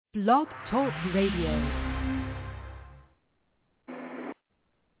Blog Talk Radio.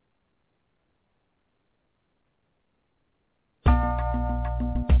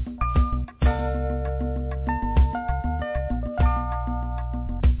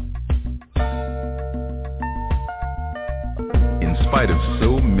 In spite of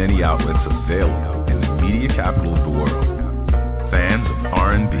so many outlets available in the media capital of the world, fans of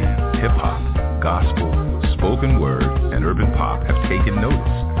R&B, hip-hop, gospel, spoken word, and urban pop have taken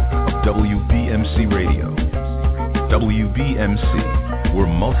notice of WBMC Radio. WBMC, we're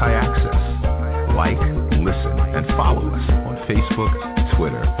multi-access. Like, listen, and follow us on Facebook,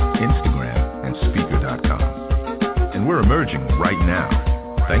 Twitter, Instagram, and Speaker.com. And we're emerging right now,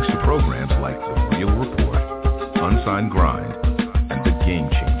 thanks to programs like The Real Report, Unsigned Grind, and The Game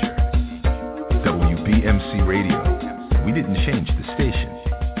Changer. WBMC Radio. We didn't change the station.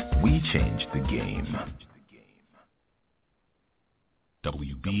 We changed the game.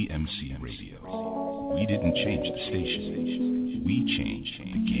 WBMC Radio. We didn't change the station. We changed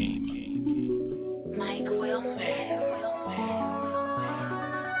the game. Mike Wilson.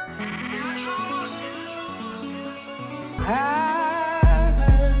 I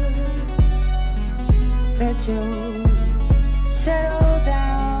heard that you settle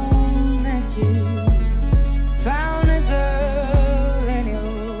down, that you found a girl and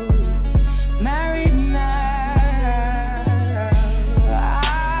you're married now. I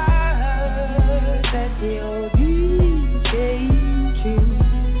heard that you're DJ FRO.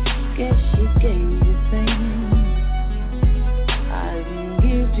 Guess she gave you things I didn't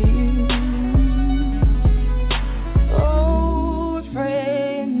give to you. Old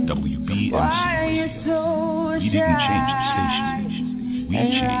friend, WBMC why are you so We didn't change the station. We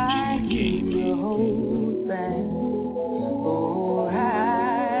changed the game.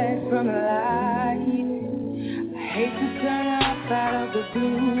 From the light, I hate to turn up out of the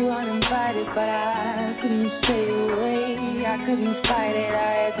blue uninvited, but I couldn't stay away. I couldn't fight it. I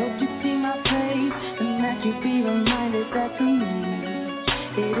had hoped you'd see my face and that you'd be reminded that for me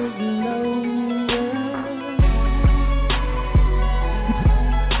it isn't over.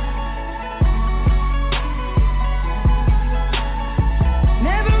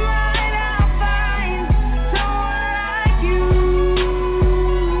 Never mind, I'll find someone like you.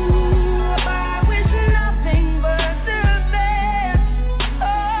 I wish nothing but the best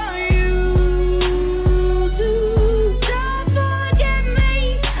for you too. Don't forget me,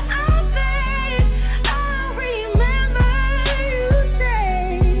 I'll say, I'll remember you say.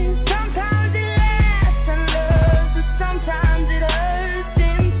 Sometimes it lasts and loves, but sometimes it hurts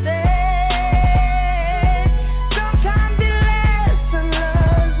instead. Sometimes it lasts and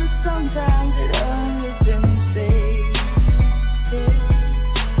loves, but sometimes it hurts instead.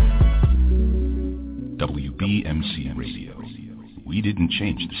 WBMC Radio. We didn't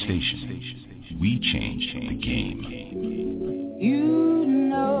change the station. We changed the game. You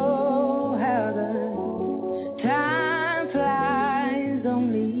know how the time flies.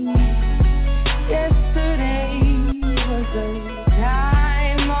 Only yesterday was the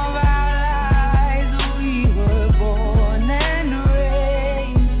time of our lives. We were born and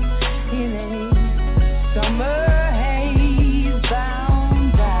raised in a summer haze,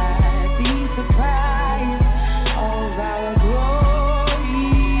 bound by the surprise of our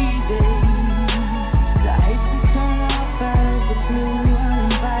glory days. I hate to turn up out of the blue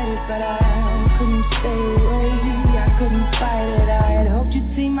uninvited, but I couldn't stay away. I couldn't fight it. I had hoped you'd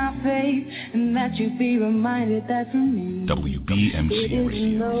see my face and that you'd be reminded that for me WBMC it isn't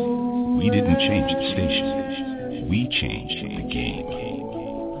Radio. over. We didn't change the station. We changed the game.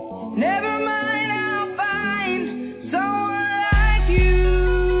 Never mind, I'll find someone like you.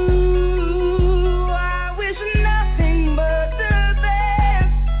 I wish nothing but the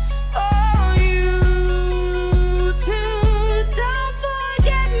best for you too. Don't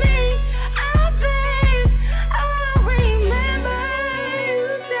forget me, I'll say, I'll remember you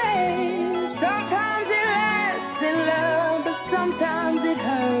say. Sometimes it lasts in love, but sometimes it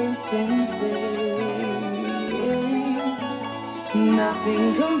hurts instead.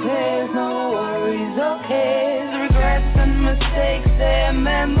 Nothing compares, no worries or cares, regrets and mistakes, their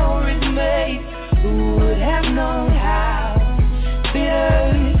memories made. Who would have known how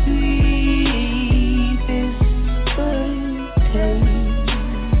bittersweet this would taste?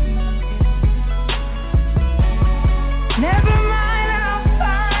 Never mind, I'll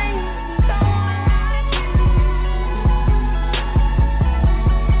find someone like you.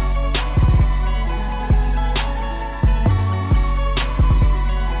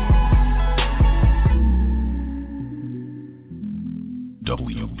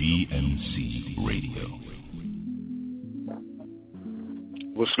 WBMC Radio.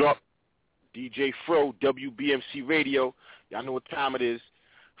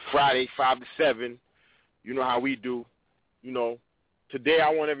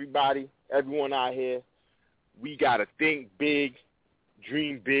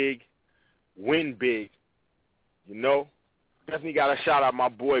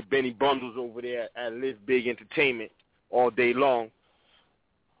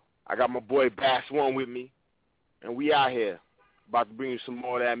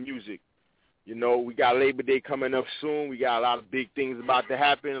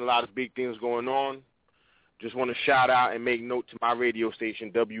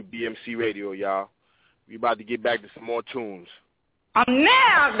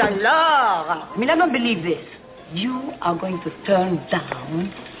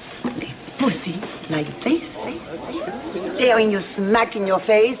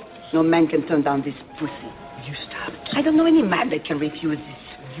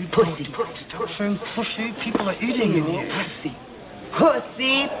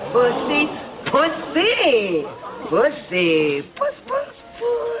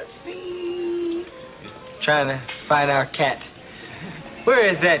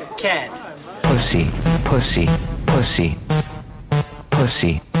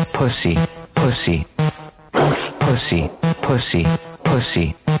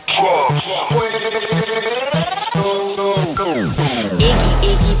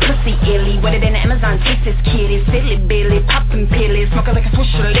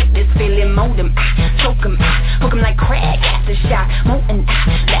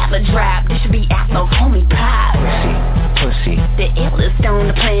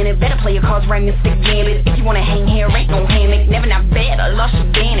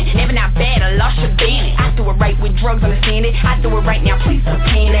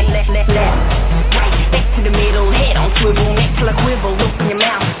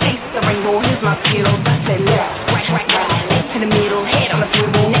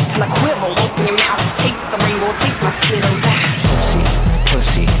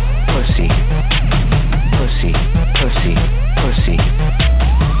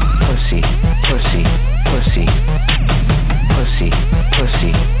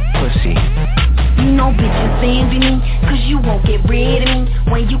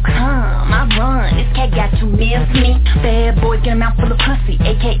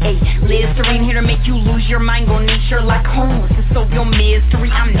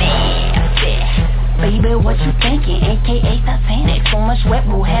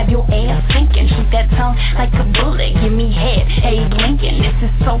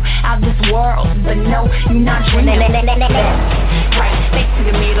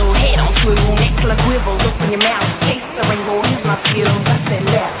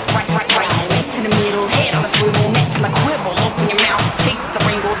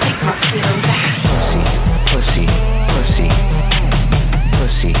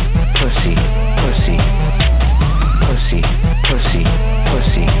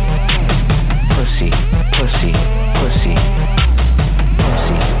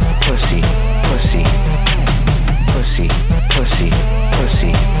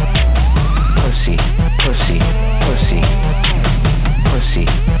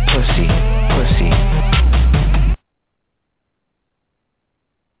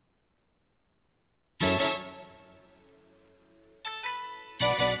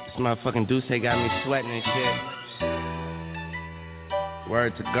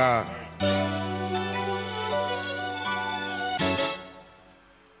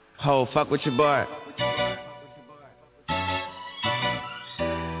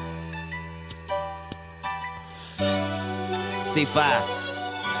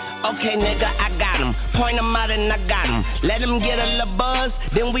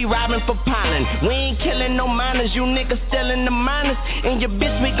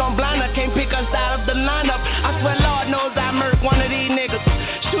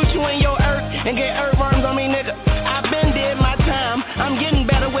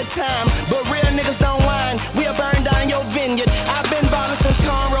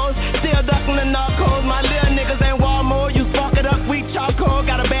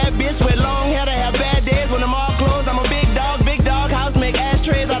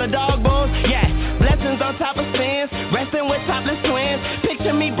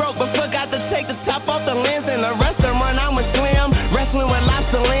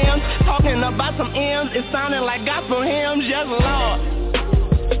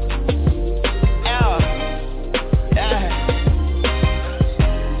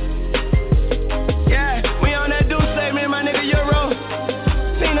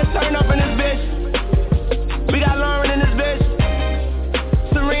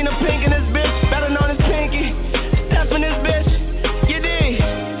 ain't a pink in this bitch, better known as Pinky. Step in this bitch, you dig?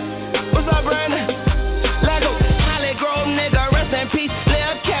 What's up, Brandon? Lego, Holly Grove, nigga, rest in peace.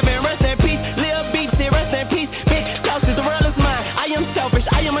 Lil Kevin, rest in peace. Lil Beepsy, rest in peace. Big Closest, the world is mine. I am selfish,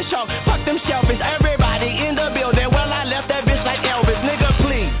 I am a shark. Fuck them shellfish. Everybody in the building. Well, I left that bitch like Elvis, nigga,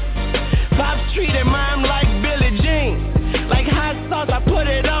 please. Pops treated mine like Billie Jean. Like hot sauce, I put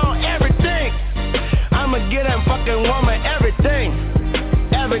it on everything. I'ma get that fucking woman everything.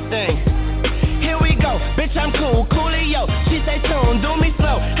 Everything. Here we go, bitch, I'm cool, coolio. She say tune, do me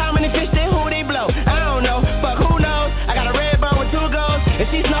slow. How many fish did who they blow? I don't know, but who knows? I got a red bone with 2 goals. If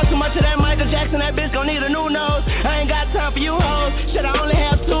she snort too much of that Michael Jackson, that bitch gon' need a new nose. I ain't got time for you hoes. Shit, I only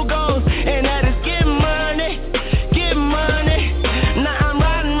have 2 goals, and that is get money, get money. Now I'm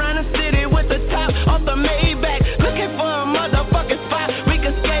riding around the city with the top off the Maybach, looking for a motherfucking spot we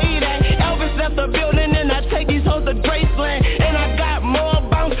can skate at. Elvis left the building, and I take these hoes to Graceland, and I got more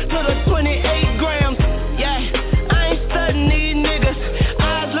bounce to the 28 grams. Yeah, I ain't studying these niggas.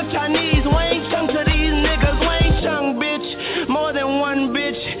 Eyes look Chinese, Wayne Chung to these niggas. Wayne Chung, bitch, more than one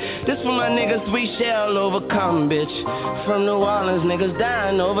bitch. This for my niggas, we shall overcome, bitch. From New Orleans, niggas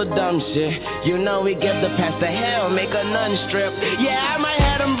dying over dumb shit. You know we give the pass to hell, make a nun strip. Yeah, I might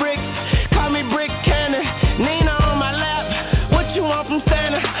have them bricks, call me Brick Cannon. Nina on my lap, what you want from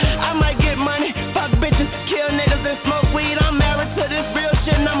Santa? I might get money, fuck bitches, kill niggas and smoke weed. I'm married to this real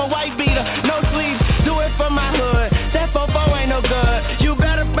shit and I'm a white beater. No sleeves, do it for my hood. That 4-4 ain't no good. You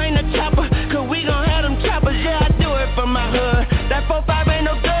better bring the chopper, cause we gon' have them choppers. Yeah, I do it for my hood. That 4-5 ain't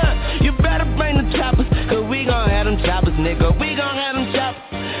no good. You better bring the choppers, cause we gon' have them choppers, nigga. We gon' have them choppers.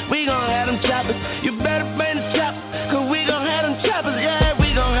 We gon' have them choppers. You better bring the choppers, cause we gon' have them choppers. Yeah,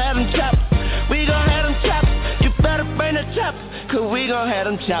 we gon' have them choppers. We gon' have them choppers. You better bring the choppers, cause we gon' have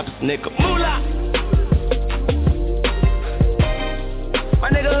them choppers, nigga. Moolah. My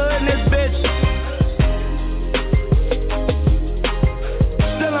nigga hood in this bitch.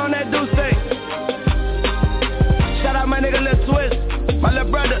 Still on that Deuce thing. Shout out my nigga Lil Twist, my little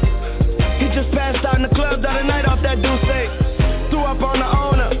brother. He just passed out in the club the other night off that Deuce thing. Threw up on the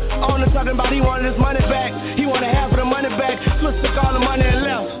owner. Owner talking about he wanted his money back. He wanted half of the money back. Twist took all the money and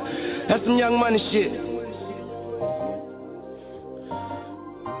left. That's some Young Money shit.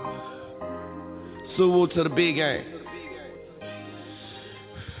 Salute to the big game.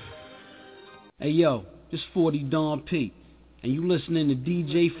 Hey yo, this 40 Don P, and you listening to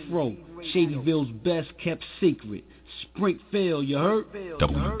DJ FRO, Shadyville's best kept secret. Springfield, you heard?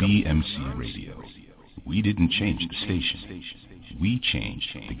 WBMC Radio. We didn't change the station. We changed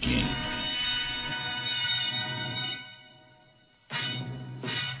the game.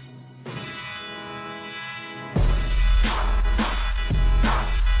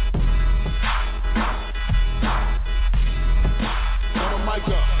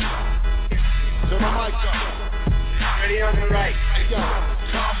 Ready on the right. Hey yo,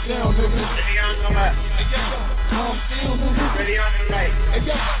 calm down, nigga. Ready on the left. Hey yo, calm down, nigga. Ready on the right. Hey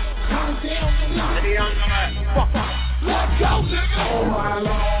yo, calm down, nigga. Ready on the left. Let's go, nigga. Oh my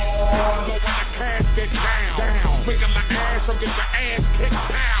Lord, look when the cash get down. Bigger my ass, so get your ass kicked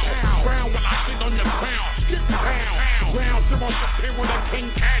down. Ground when I sit on the ground, skip down. Ground zero to with a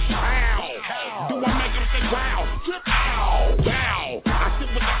king cash pound. Do I make them say wow? Strip out, wow. I sit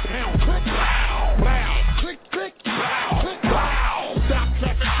with the pound, click, wow, wow. Click, click, wow, click, wow. Stop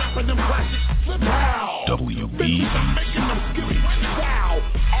traffic, dropping them classics, flip, wow. WBMC making them skip, wow.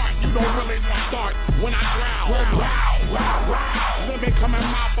 Art, you don't really want to start when I growl, wow, wow, wow. Let me come and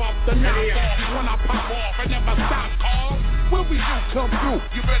mop off the knock off. When I pop off, I never stop, call. When we do come through,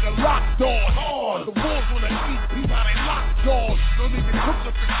 you better lock doors. Hard. The wolves wanna eat people, how they lock jaws. Don't even cook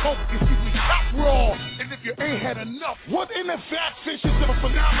up the coke, you see me chop raw. And if you ain't had enough, what in the fat fish is a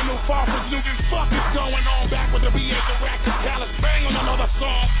phenomenal farmers niggas? Fuck is going on back with the BA, the rack, the callous, bang on another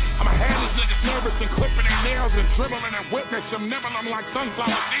song. I'ma have these niggas nervous and clipping their nails and dribbling and witness them nibbling them like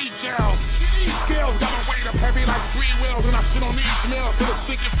sunflower seed gels. These scales got a weight up heavy like 3 wheels, and I sit on these nails till the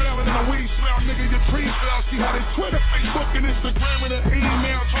sick and failing and the weed smell. Nigga, your tree fell. See how they Twitter, Facebook, and Instagram and an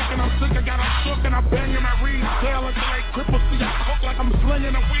email talking. I'm sick, I got them shook and I'm banging my reed tail until they cripple. See, I cook like I'm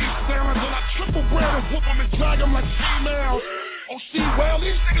slinging a weed tail until I triple bread and whoop them and drag them like females. Oh, see, well,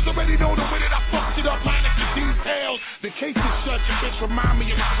 these niggas already know the way that I fucked it up, man. If you details. The case is shut, your bitch remind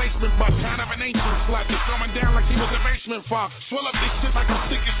me of my basement butt. Kind of an ancient slut, just throwing down like he was a basement fuck. Swell up this shit like I'm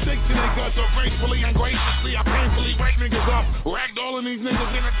sticking sticks in their guts. So gracefully and graciously, I painfully break niggas up. Ragdolling these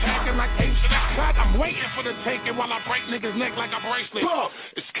niggas and attacking like apes in a cut. I'm waiting for the taking while I break niggas' neck like a bracelet.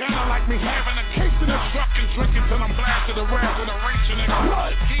 It's kinda like me having a case in a truck and drinking till I'm blasted around and erasing nigga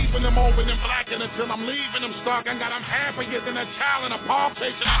blood. Keeping them open and blacking until I'm leaving them stuck. I got them happier than a child in a park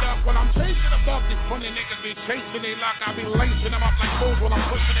chasing it up. When I'm chasing a buck, these funny niggas be chasing they luck. I be lacing them up like fools when I'm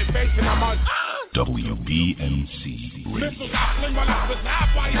pushing their face and I'm WBMC Radio. Missiles I fling while I spit out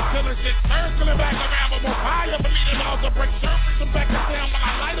while you're killing shit. Circling back around with more fire for me than all to break surface and back and down while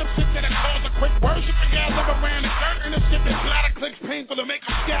I light up shit that cause a quick worship and gas up around the curtain and shit that splatter clicks painful to make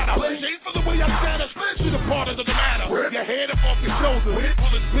them scatter. Shade for the way I scatter, split you the part of the matter. Your head up off your shoulder, hit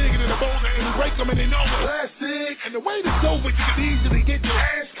bullets bigger than a boulder and you break them and they know it. Plastic, and the way it's over, you can easily get your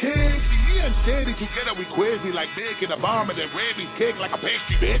ass kicked. Me and Shady together we quiz me like big in a bomb and then Red me kick like a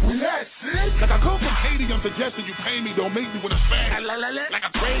pastry bitch. That's it. Like I come from Haiti, I'm suggesting you pay me, don't make me with a span. Like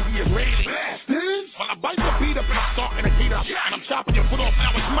a crazy Israeli. Bastards. While I bite the beat up and I'm starting to heat up. And I'm chopping your foot off,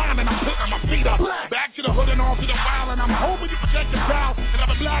 now it's mine and I'm putting my feet up. Back to the hood and on to the wild and I'm hoping you protect your child. And I've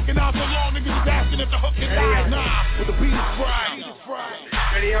been blacking out so long, niggas is asking if the hook can die. Nah, with the beat is fried.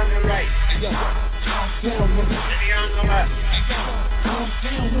 Ready on the right. Calm down, nigga. Ready on the left. Calm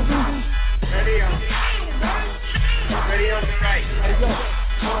down, nigga. Ready on the right.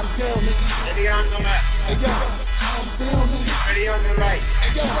 Calm down, nigga. Ready on the left. Calm down, nigga. Ready on the right.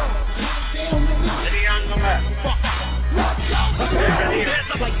 Ready on the left.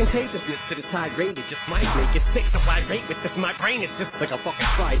 It's like contagiousness to the tirade. It just might make it sick. So I rate with this. My brain is just like a fucking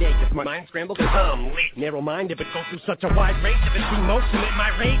fried egg. It's my mind scrambled and I'm lit. Narrow-minded, but go through such a wide range of its emotion in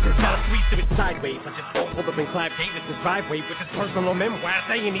my rage. It's got a sweep to its sideways. I just pulled up in Clive Davis's driveway with his personal memoir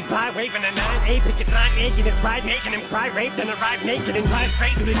saying he's high waving a 9A, picket 9 making his pride, making him cry raped and arrive naked and drive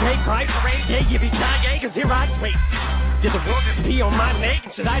straight to the gay pride parade. Yeah, you be shy, yeah, cause here I wait. Did the world just pee on my leg?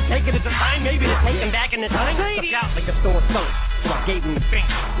 And should I take it as a sign? Maybe to take him back in the time? Stuck out like a sore thumb. So I gave him the finger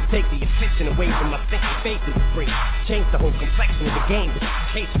to take the attention away from my thinking faces to bring. Change the whole complexion of the game. But in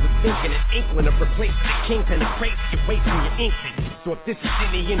case you was thinking an inkling of replacing the kingpin of crazy away from your inkling. So if this is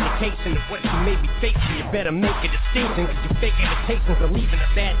any indication of what you may be facing, you better make a distinction. Cause your fake imitations are leaving a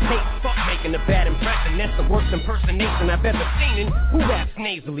bad taste. Fuck making a bad impression. That's the worst impersonation I've ever seen. And who raps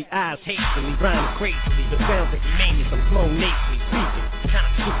nasally, eyes hastily, rhymes crazily, but sounds like he made me some flow nasally speaking. Kind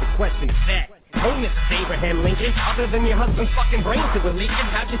of stupid question is that? Hey, Mrs. Abraham Lincoln, other than your husband's fucking brains that were leaking,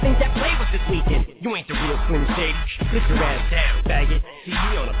 how'd you think that play was this weekend? You ain't the real Slim Shady. Sit your ass down, faggot. See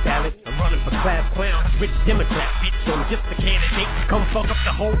me on a ballot. I'm running for class clown. Rich Democrat, bitch, so I'm just a candidate. Come fuck up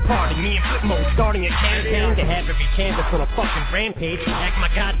the whole party. Me and Flipmo starting a campaign to have every canvas on a fucking rampage. Act my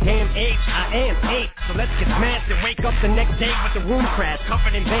goddamn age. I am 8, so let's get smashed and wake up the next day with the room crash.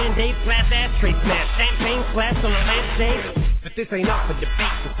 Covered in Band-Aids, glass ashtray smash. Champagne splashed on the lampshade. But this ain't up for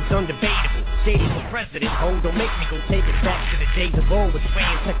debate, this is undebatable. Shady for president, ho, don't make me go take it back to the days of old with Sway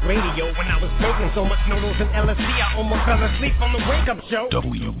and Tech Radio. When I was smoking so much noodles and LSD, I almost fell asleep on the wake-up show.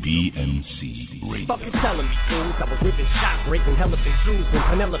 WBMC Radio. Fucking telling me fools, I was ripping shots, breaking elephant crews when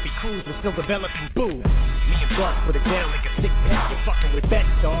Penelope Cruz was still developing booze. Me and Buzz put it down like a sick pet, you're fucking with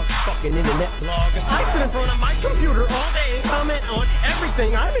Betty, dog. Fucking internet blog. I sit in front of my computer all day and comment on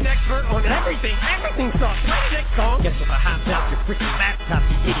everything. I'm an expert on everything. Everything sucks. My next song. Guess what I hopped out your freaking laptop,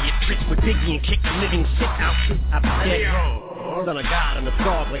 you idiot bitch with Biggie and kick the living shit out. I be dead wrong. Son of God, I'm a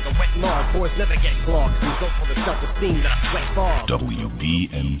dog like a wet log. Boys never get clogged. You go for the self-esteem that I sweat fog.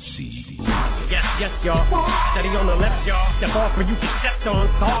 WBMC. Yes, y'all. Steady on the left, y'all. Step off or you get stepped on.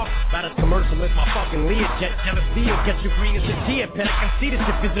 Soft. About as commercial as my fucking Learjet. Jealousy will get you green as a chia pet. I can see that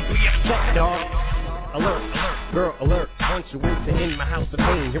you're visibly upset, dog. Alert, girl, alert. Once you enter in my house of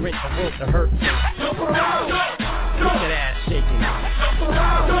pain, you're in a world to hurt. Get that ass shaking.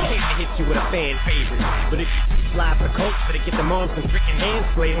 I hate to hit you with a fan favorite, but if you slide for coach, better get them arms and freaking hands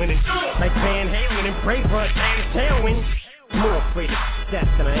flailing and like Van Halen and pray for a dang tailwind. More afraid of success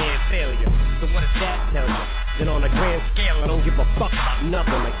than I am failure. So what does that tell you? That on a grand scale, I don't give a fuck about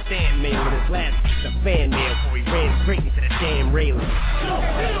nothing. Like Sandman with his last piece of fan mail before he ran straight into the damn railing.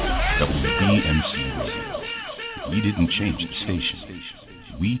 WBMC Radio. We didn't change the station.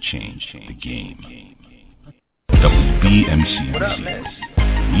 We changed the game. WBMC Radio.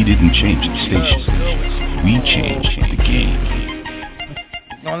 We didn't change the station. We changed the game.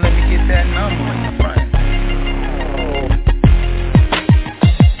 Don't let me get that number in the front.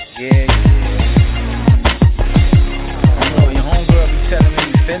 Yeah. You know, your homegirl be telling me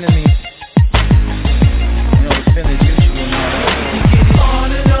you feeling me. You know, the feeling's mutual now.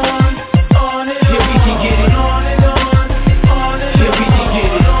 On and on and on. Yeah, we can get it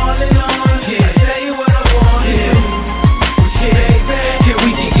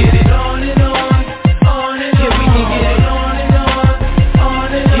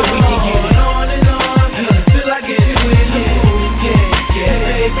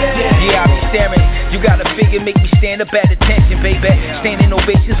stand up at attention, baby. Standing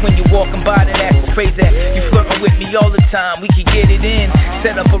ovations when you walking by, then that's the phrase that you flirting with me all the time. We can get it in,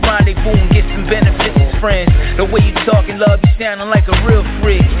 set up a rendezvous and get some benefits as friends. The way you talking, love, you sounding like a real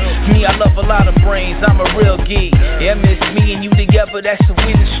freak. Me, I love a lot of brains, I'm a real geek. Yeah, miss me and you together, that's a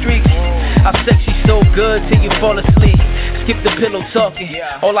winning streak. Our sex is so good till you fall asleep. Skip the pillow talking,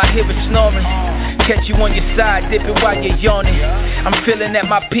 all I hear is snoring. Catch you on your side, dipping while you're yawning. I'm feeling at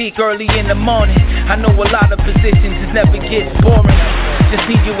my peak early in the morning. I know a lot of positions, it never gets boring. Just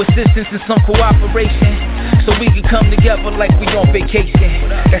need your assistance and some cooperation, so we can come together like we on vacation.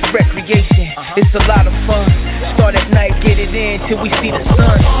 That's recreation, it's a lot of fun. Start at night, get it in till we see the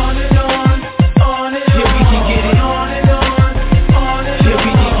sun. On and on and yeah, we can get it on and on and yeah,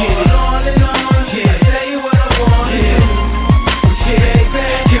 we can get it on and on. Yeah, say what I want.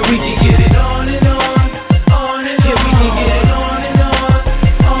 Yeah, yeah, we can get it on and on and yeah, we can get it on and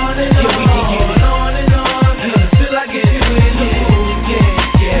on and yeah, we can get it on and on till I get you in.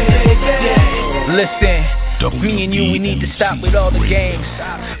 Yeah. Listen. Me and you, we need to stop with all the games.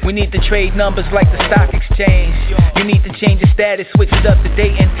 We need to trade numbers like the stock exchange. You need to change your status, switch it up to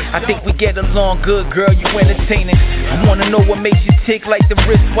dating. I think we get along good, girl, you entertaining. I wanna know what makes you tick like the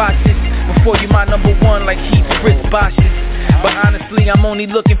wristwatches. Before you my number one like Heath Chris Bosh's. But honestly, I'm only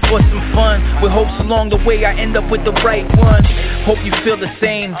looking for some fun. With hopes along the way I end up with the right one. Hope you feel the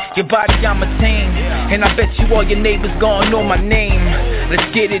same, your body I'm attained. And I bet you all your neighbors gonna know my name.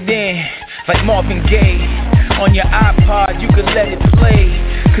 Let's get it in, like Marvin Gaye. On your iPod, you can let it play.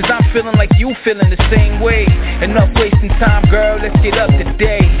 Cause I'm feeling like you feeling the same way. Enough wasting time, girl, let's get up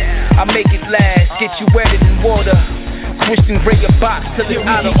today. I'll make it last, get you wetter than water. Twist and break your box till it's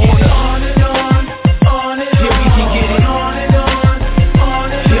out of order. On and on and yeah, we can get it on and on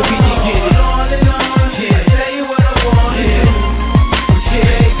and yeah, we can get it on and on. Yeah, say what I want.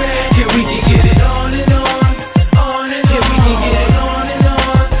 Yeah, we can get it on and on and yeah, we can get it on and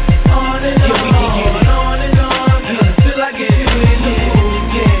on and yeah, we can get it on and on till I get you in.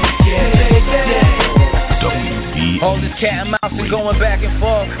 Yeah. All this cat and mouse and going back and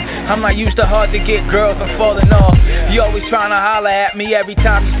forth. I'm not used to hard to get girls, I'm falling off. You always trying to holler at me every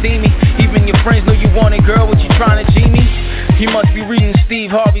time you see me. Even your friends know you want it, girl, what you trying to G me? You must be reading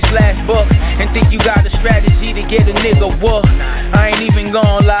Steve Harvey's last book and think you got a strategy to get a nigga whooped. I ain't even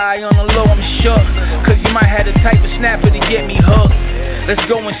gonna lie, on the low I'm shook. Cause you might have the type of snapper to get me hooked. Let's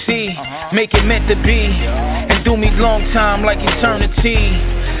go and see, make it meant to be. And do me long time like eternity.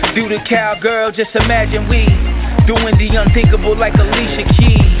 Do the cowgirl, just imagine we doing the unthinkable like Alicia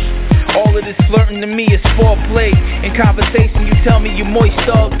Keys. All of this flirting to me is foreplay. In conversation you tell me you moist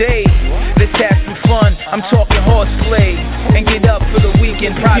all day. Let's have some fun, I'm talking horseplay. And get up for the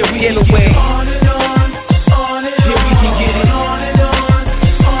weekend, private getaway. On and on and yeah, we can get it on and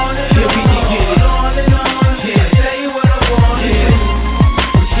on and yeah, we can get it on and on. Yeah, say what I want.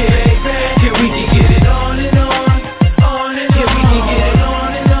 Yeah, we can get it on and on and yeah, we can get it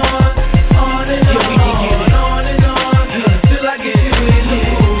on and on and yeah, we can get it on and on till I get you in.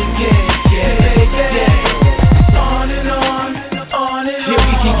 On and on and yeah,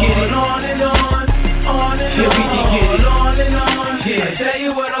 we can get it on and on and yeah, we can get it on and on. Yeah, tell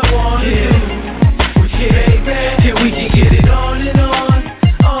you what I want. Yeah, we can get it on and on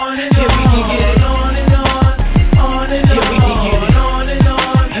and yeah, we can get it on and on and yeah, we can get it on and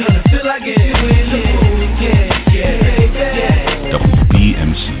on till I get you in.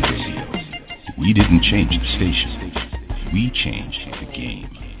 WBMC Radio. We didn't change the station. We changed the game.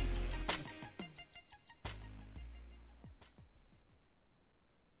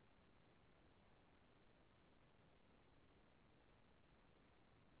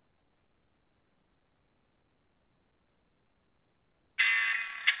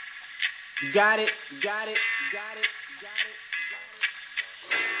 Got it.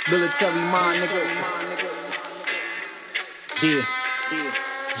 Military mind, nigga.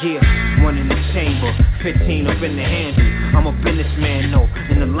 Yeah, one in the chamber, 15 up in the handle. I'm a businessman, no,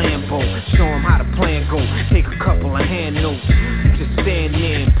 in the Lambo. Show him how the plan go, take a couple of hand notes. You just stand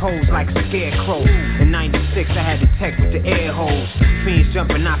there and pose like a scarecrow. In 96, I had to tech with the air hose. Fiends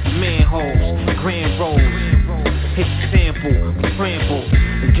jumping out the manholes, grand rolls. Hit the sample, we trample,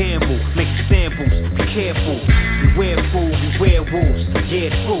 and gamble, make samples, be careful. Beware fools, beware wolves,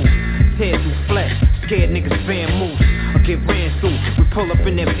 yeah true. Tear through flesh, scared niggas van moose. Or get ran through, we pull up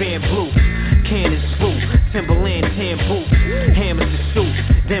in that van blue. Cannons flew, Timberland tan boot. Hammers to shoot,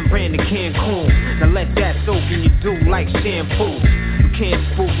 then ran to Cancun. Now let that soak in you do like shampoo. You can't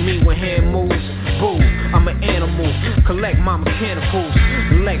spook me when hand moves, boo. I'm an animal, collect my mechanicals.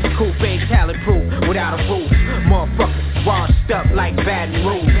 Lex coupe ain't talent proof, without a roof. Motherfuckers washed up like Baton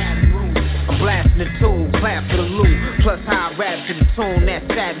Rouge. I'm blasting the tool, clap for the loot.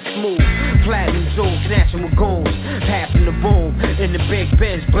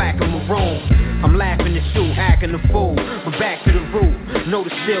 room. I'm laughing at you, acting a fool. But back to the root, know to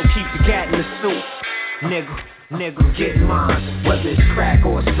still keep the cat in the suit. Nigga, get mine, whether it's crack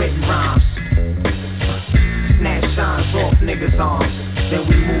or it's written rhymes. Snatch shines off niggas' arms, then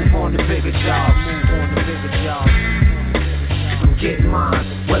we move on to bigger jobs. I'm getting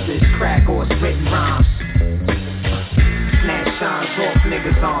mine, whether it's crack or it's written rhymes. Snatch shines off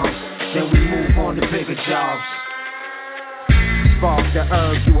niggas' arms, then we move on to bigger jobs. Spark the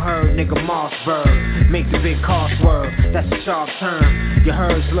herb, you heard, nigga Mossberg. Make the big car swerve, that's a sharp turn. Your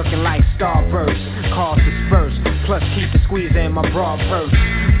herbs looking like starbursts. Cars disperse, plus keep the squeeze in my broad purse.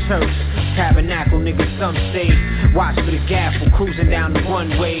 Church, tabernacle, nigga, some say. Watch for the gaffle, cruising down the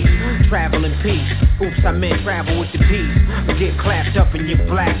one way. Travel in peace, oops, I meant travel with the peace. Get clapped up in your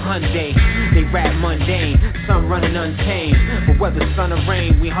black Hyundai. They rap mundane, some running untamed. But whether sun or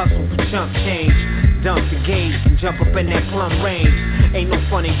rain, we hustle for chump change. Dump the gauge and jump up in that plum range. Ain't no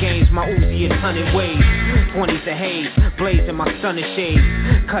fun in games, my Uzi is 100 ways. 20s of haze, blazing my stunning shades.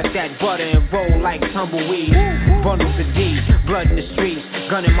 Cut that butter and roll like tumbleweed. Bundles of D, blood in the streets.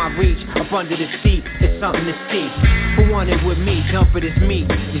 Gun in my reach, up under the seat, it's something to see. Who wanted with me, dump it, it's me.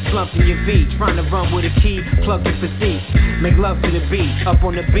 You slumped in your V, trying to run with a key. Plug your physique, make love to the beat. Up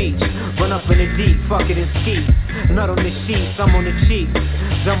on the beach, run up in the deep, fuck it and ski. Nut on the sheet, some on the cheek.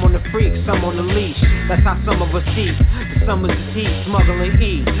 Some on the freak, some on the leash. That's how some of us eat. The summer's the heat, smuggling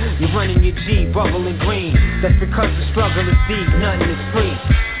E. You're running your G, bubbling green. That's because the struggle is deep, nothing is free.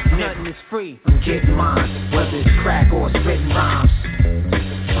 Nothing is free. I'm getting mine, whether it's crack or it's written rhymes.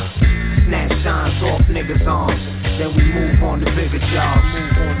 Snatch shines off niggas' arms, then we move on to bigger jobs.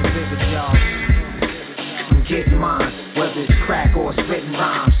 I'm getting mine, whether it's crack or it's written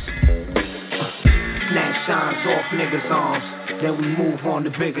rhymes. Snatch shines off niggas' arms, then we move on to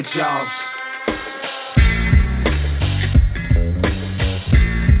bigger jobs.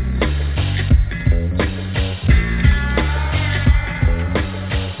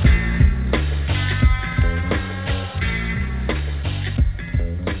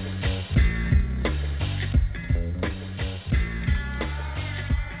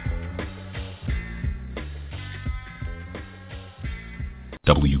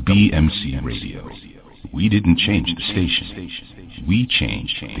 WBMC Radio. We didn't change the station. We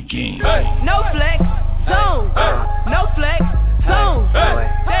changed the game. No flex, zone. No flex, zone.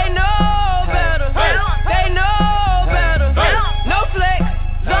 They know better. They know better. No flex,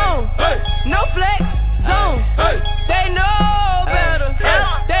 zone. No flex, zone. They know better.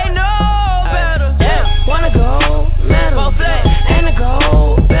 They know better. Wanna go metal and a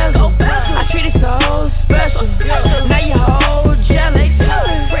gold bezel. I treat it so special. Now you hold jealous.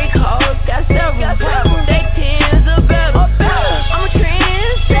 Freak hoes got several. They tens are better. I'm a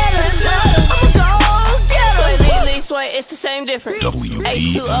trendsetter. I'm a go-getter. Lean, sway, it's the same difference.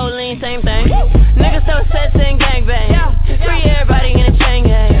 H2O lean, same thing. Niggas so sets and gangbang. Free everybody in a chain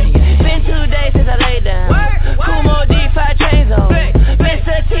gang. Been 2 days since I laid down. Kumo D5 chains on.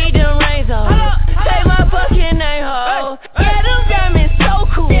 Mr. T them rains on. Say my fucking name, ho. Yeah, them diamonds so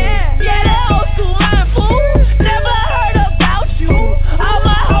cool. Yeah, that old school mind fool. Never heard about you. All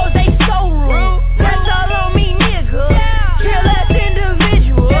my hoes, they so rude. That's all on me, nigga. Kill that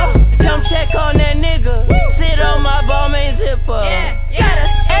individual. Come check on that nigga. Sit on my ball main zipper. Got a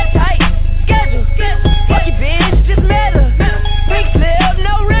airtight schedule. Fuck your bitch, just met her. Big flip,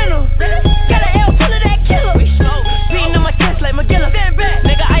 no rental. Got an L full of that killer. Beating on my chest like McGilla.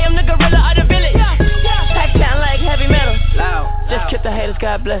 Nigga, I am the gorilla of the village. Pack sound like heavy metal. Just kill the haters,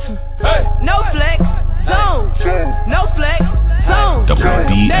 God bless them. No flex, zone. No flex, zone.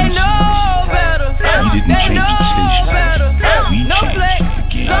 They know better. They know better. No flex,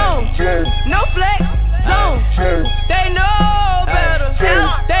 zone. No flex, zone. They know better.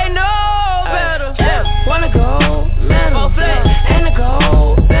 They know better. Wanna go metal and a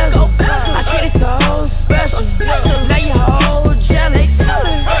gold bezel. I treat it so special. Now you hold jealous.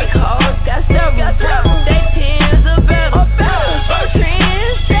 Freak hoes got several. They tens are better. I'm a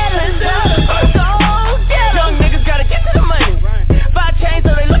trendsetter. Young niggas gotta get to the money. 5 chains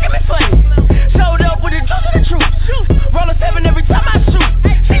so they look at me funny. Showed up with the juice of the truth. Roll a 7 every time I shoot.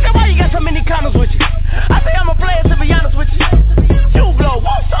 She said, why you got so many condoms with you? I say I'm a player, to be honest with you.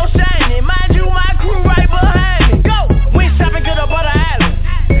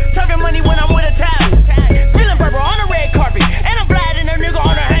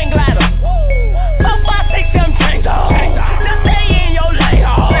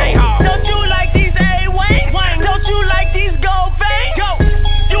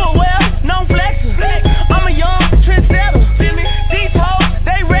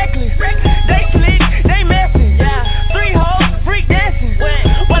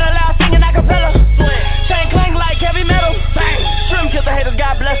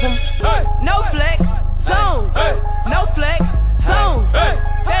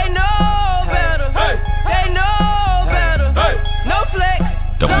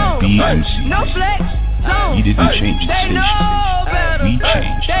 WBMC. No flex. We didn't change the They station. know better. We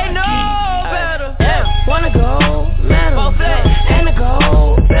changed They the know game. better. Yeah. Wanna go medal and a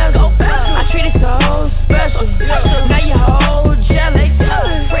gold bezel. I treat it so special. Now your whole jealous.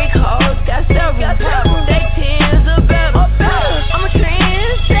 Freak hoes got several. They tears are better. I'm a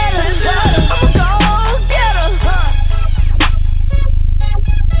trendsetter. I'm a go-getter.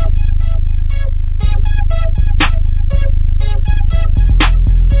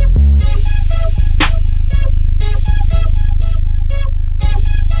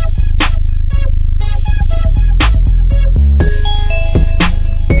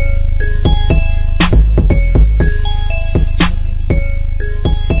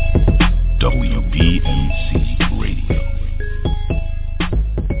 WBMC Radio.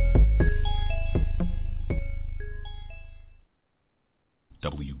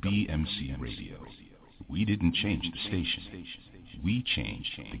 WBMC Radio. We didn't change the station. We changed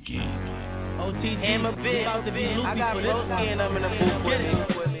the game. OTG, my bitch, about to be loopy. I got roast skin, I'm in the booth with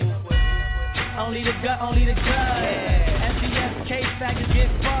me. Only the gut, only the gut. SCS case package get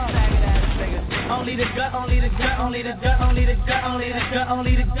fucked. Only the gut, only the gut, only the gut, only the gut, only the gut,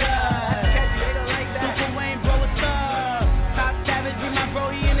 only the gut. Super Wayne, bro, what's up? Top Savage, be my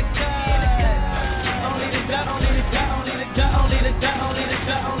bro, he in the cut. Only the gut, only the gut, only the gut, only the gut, only the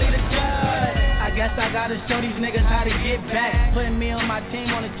gut, only the gut. I guess I gotta show these niggas how to get back. Putting me on my team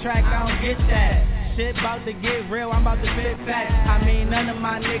on the track, I don't get that. Shit about to get real, I'm about to spit facts. I mean, none of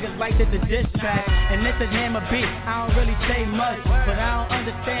my niggas like the diss track. And this is Hammer beat, I don't really say much, but I don't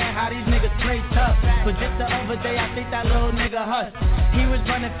understand how these niggas play tough. But just the other day, I think that little nigga Hush, he was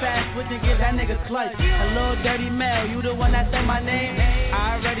running fast, switching get that nigga clutch. A little dirty Mel, you the one that said my name?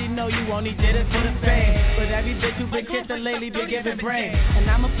 I already know you only did it for the fame. But every bitch you been kissing lately been giving brain.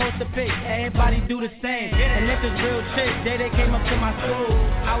 And I'm supposed to pick, everybody do the same. And this is real shit, they came up to my school.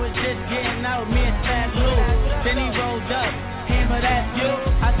 I was just getting out, me and Fat Lou. Then he rolled up, Hammer, that's you.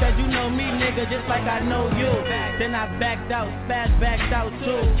 I said, you know me, nigga, just like I know you. Then I backed out, Spaz backed out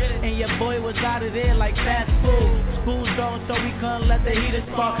too. And your boy was out of there like fast food. School's on, so we couldn't let the heater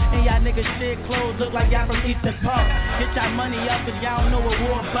spark. And y'all niggas shit clothes look like y'all from Eastern Park. Get y'all money up, cause y'all don't know what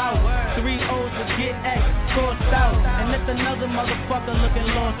war about. 3 O's to get X, sourced out. And it's another motherfucker looking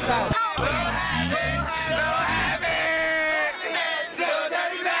lost out.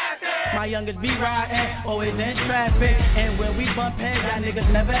 My youngest be riding, always in traffic. And when we bump heads, y'all niggas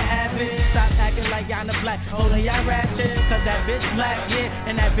never have it. Stop acting like y'all the black, holding y'all ratchet. Cause that bitch black, yeah,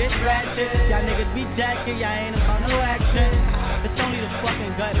 and that bitch ratchet. Y'all niggas be jacking, y'all ain't about no action. It's only the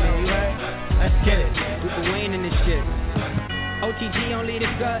fucking gut, man, you heard? Let's get it. Super Wayne in this shit. OTG only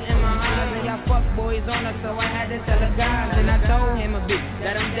the gut in my eyes. And y'all fuck boys on us, so I had to tell the guys. And I told him a bit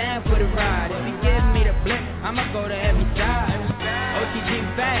that I'm down for the ride. If he give me the blip, I'ma go to every side.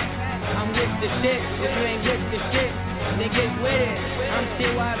 OTG back. I'm with the shit, if you ain't with the shit, niggas with it. I'm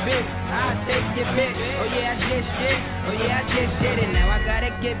CY bitch, I'll take your bitch. Oh yeah, I just shit, oh yeah, I just did it. Now I gotta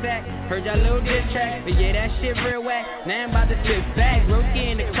get back, heard y'all little diss track, but yeah, that shit real whack. Now I'm about to sit back,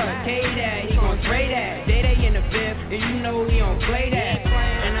 rookie in the cut, K-Dad, he gon' spray that. Day in the fifth, and you know he don't play that.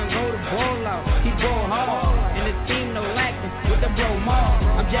 And I'm go to ball out, he ball hard, and the team no lacking with the bro mall.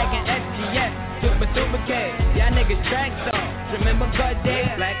 I'm jacking SGS, super K, y'all niggas track star. Remember good days,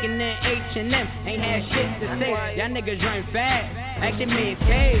 blackin' in H&M, ain't had shit to say. Y'all niggas run fast, action means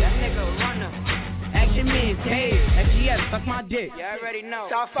K. That nigga runner, action means K. FGS, suck my dick. You already know.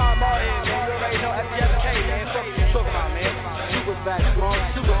 South 5 Martin, man, you already know FGS K, man. Fuck what you talking about, man. Super facts, bro.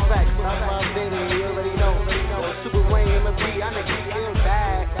 Super facts. That's my data, you already know. Super Wayne, M&B, y'all niggas getting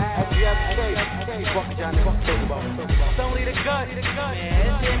bad. FGS K. Fuck what y'all niggas talking about. It's only the gut. Man,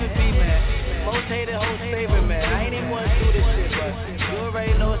 it's M&B, man. Most hated host favorite, man. I ain't even want to do this shit, but you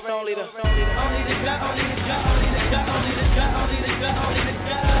already know it's only the gut, only the gut, only the gut, only the gut, only the gut, only the gut, only the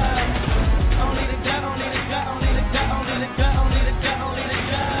gut. Only the gut, only the gut, only the gut, only the gut, only the gut, only the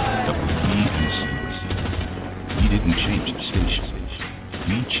gut. We didn't change the station.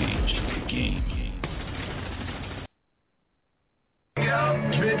 We changed the game.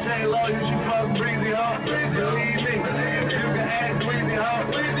 Bitch ain't low, you should fuck breezy, ho. Believe me, you can ask breezy, ho.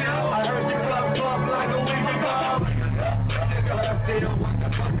 I heard you fuck like a week ago. But I still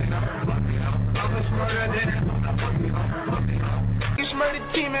I'm a smurder nigga. You smurder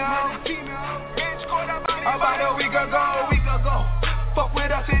teaming, ho. About a week ago. Fuck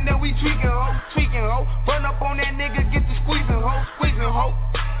with us and then we tweaking, ho. Run up on that nigga, get the squeezing, ho.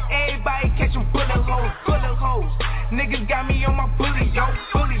 Everybody catching bullet holes. Niggas got me on my bully, yo.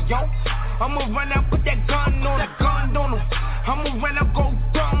 I'ma run out, put that gun on him. I'ma run out, go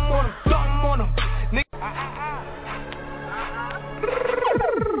dumb on him.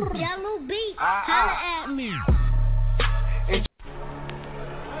 Holla at me.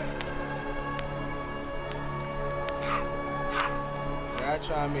 I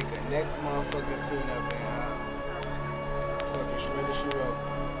try to make a next motherfucking tune up and fucking shredder shit up.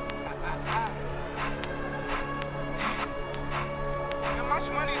 How much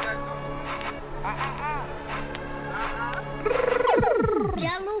money is that?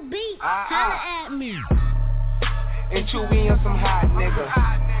 Yellow beat. Holla at me. And Chewy on some hot nigga.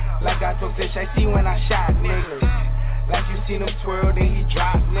 Like I told Fish, I see when I shot niggas. Like you seen him twirl, then he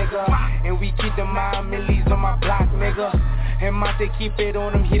drop, nigga. And we keep the mind millies on my block, nigga. And Monte keep it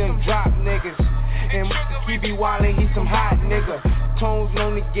on him, he done drop niggas. And he be wildin', he some hot nigga. Tones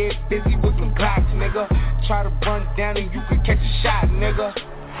known to get busy with some Glocks, nigga. Try to run down and you could catch a shot, nigga.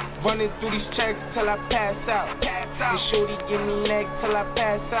 Running through these checks till I pass out. And shorty give me neck till I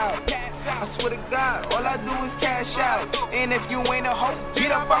pass out. I swear to God, all I do is cash out. And if you ain't a hoe,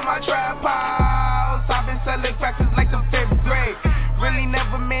 get up on my trap house. I've been selling crackers like the 5th grade. Really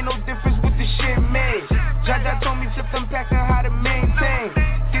never made no difference with the shit made. Jaja told me flip them packs and how to maintain.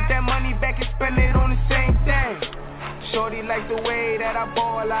 Get that money back and spend it on the same thing. Shorty like the way that I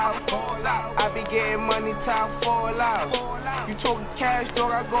ball out. I be getting money till I fall out. You talking cash,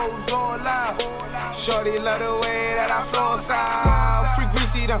 dog, I goes all out. Shorty love the way that I flow out. Free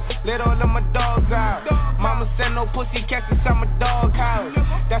greasy them, let all of my dogs out. Mama send no pussy cats inside my dog house.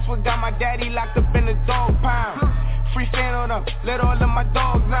 That's what got my daddy locked up in the dog pound. Free fan on them, let all of my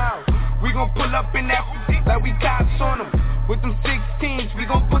dogs out. We gon' pull up in that like we cops on them. With them 16s, we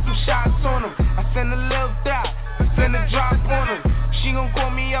gon' put some shots on them. I send a little dot, I send a drop on them. She gon' call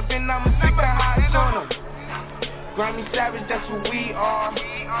me up and I'ma stick the highs on them. Grammy Savage, that's who we are.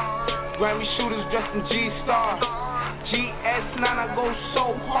 Grammy shooters dressed in G-Star. GS9, I go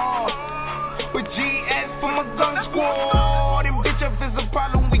so hard. But GS for my gun squad. And bitch, if it's a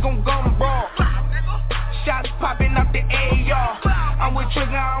problem, we gon' gun brawl. Shots popping up the AR. I'm with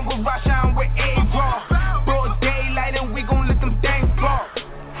Trigger, I'm with Rasha, I'm with A-Raw. Broad daylight and we gon' let them things fall.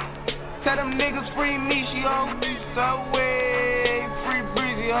 Tell them niggas free me, yo. Subway, free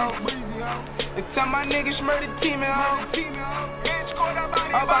breezy, ho. And tell my niggas murder team, ho.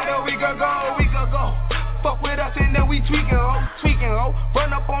 About a week ago. Fuck with us and then we tweaking, ho.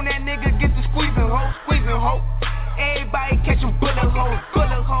 Run up on that nigga, get the squeezing, ho. Everybody catching bullet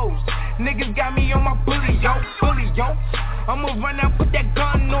holes. Niggas got me on my bully, yo. I'ma run out, put that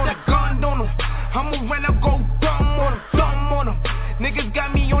gun on him. I'ma run out, go dumb on him. Niggas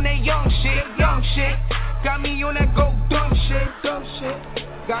got me on that young shit. Got me on that go dumb shit.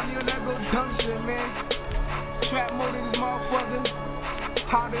 Got me on that go dumb shit, man. Trap mode in this motherfucker.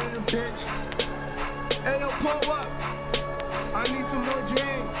 Hotter than a bitch. Hey, yo, pull up. I need some more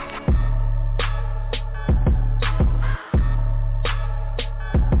drinks.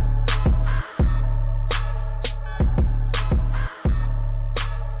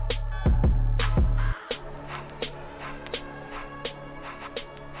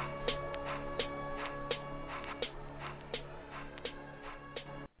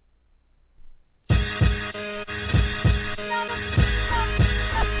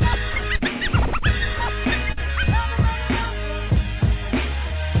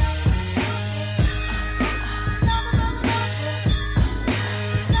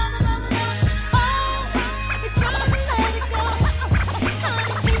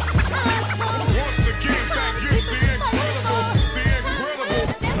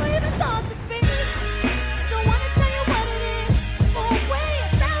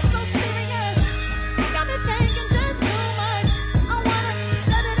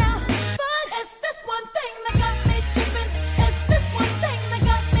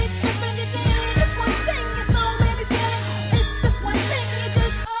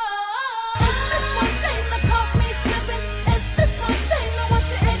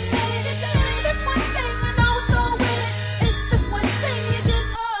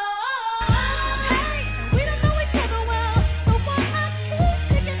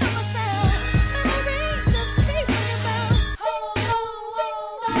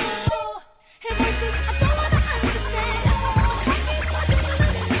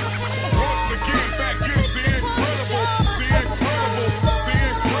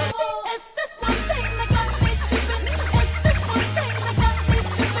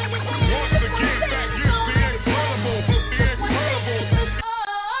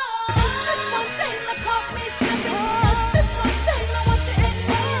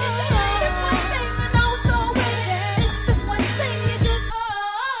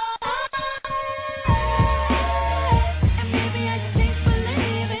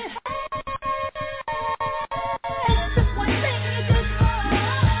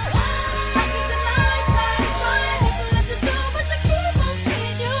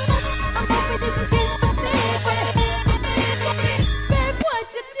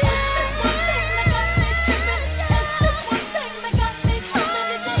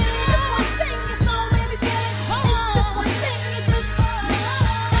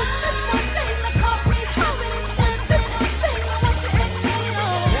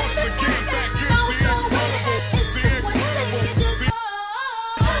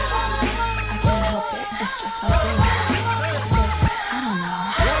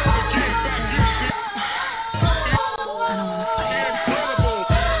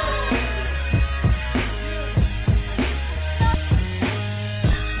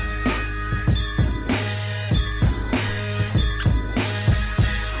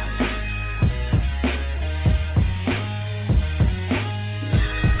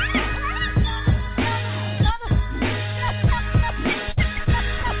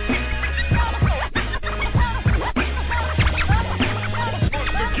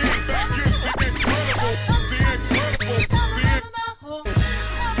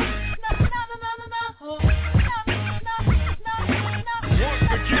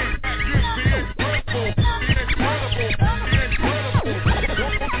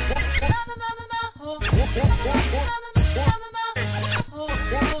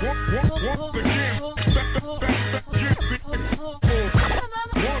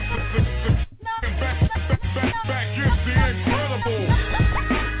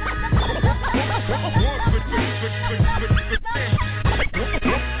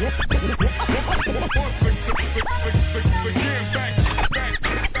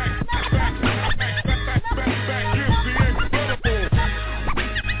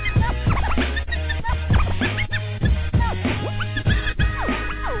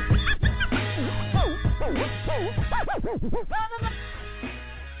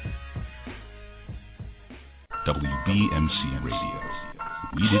 WBMC Radio.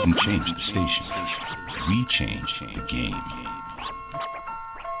 We didn't change the station. We changed the game.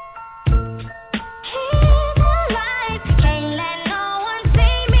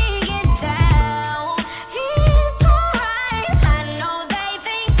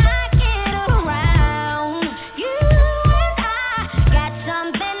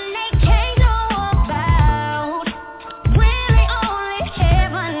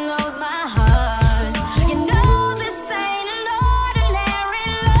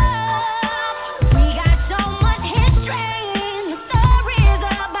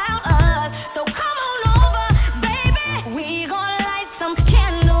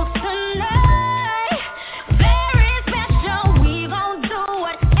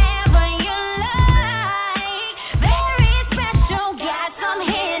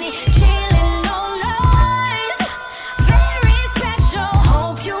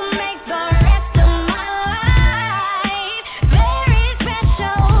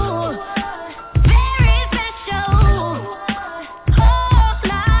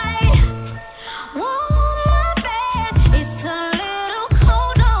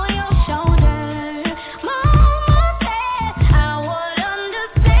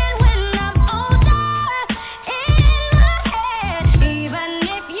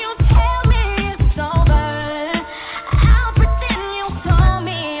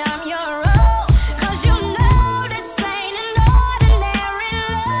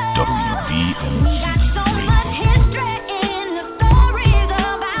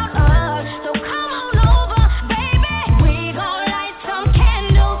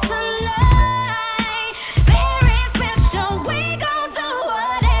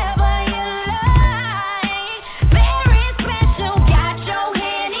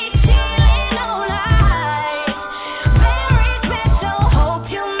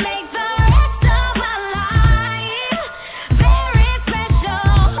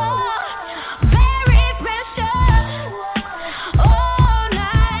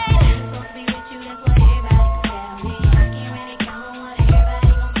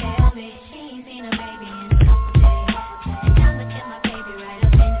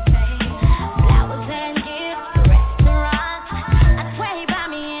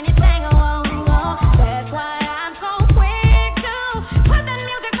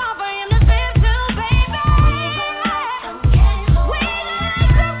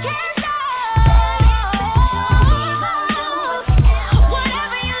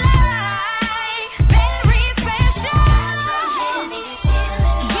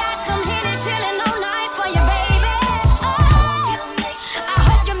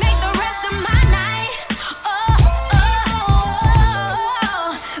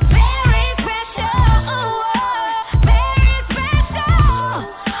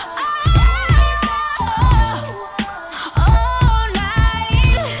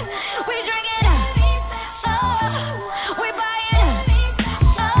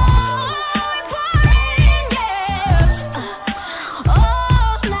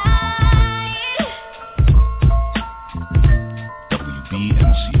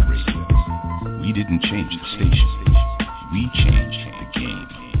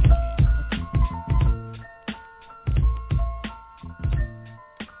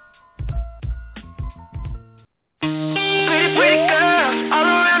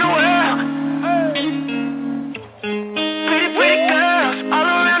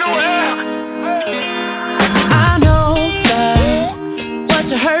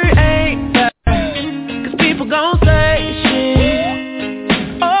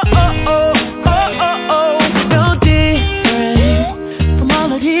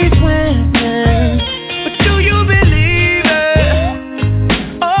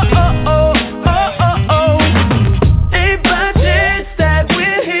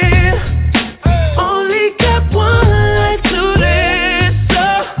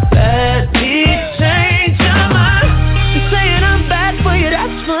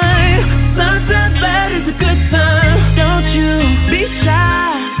 Sometimes bad is a good time.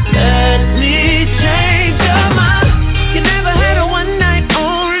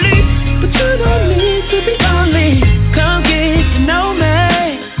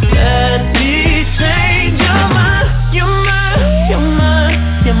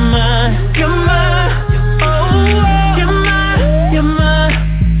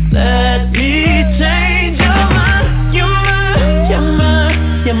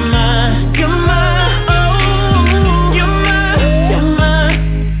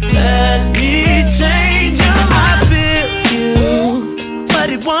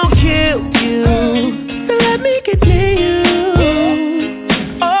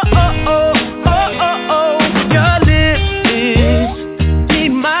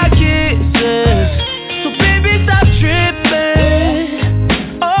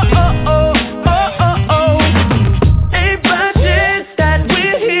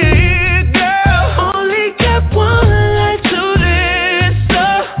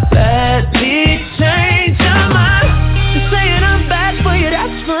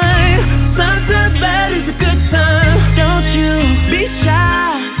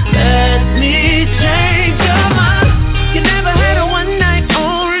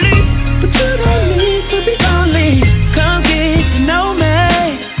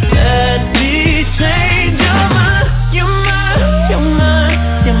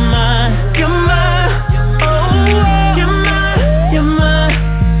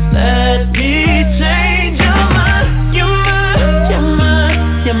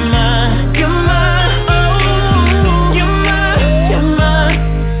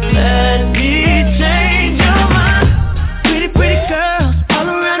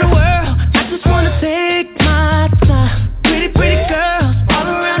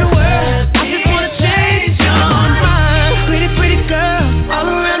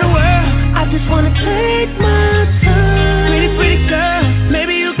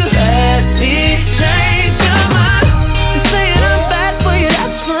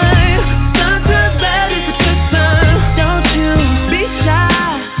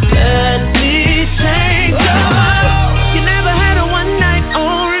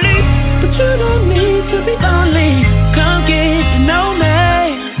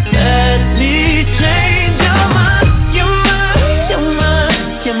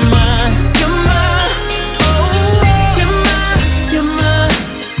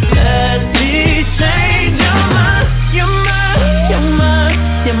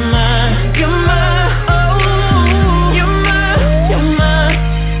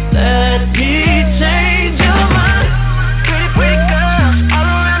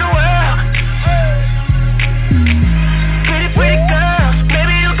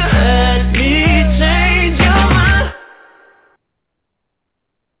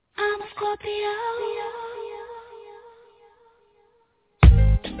 Scorpio.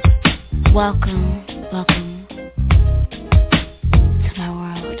 Welcome to my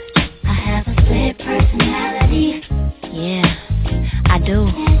world. I have a split personality. Yeah, I do.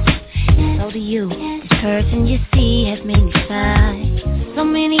 So do you. This person you see has made me sigh. So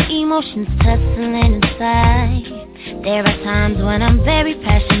many emotions tussling inside. There are times when I'm very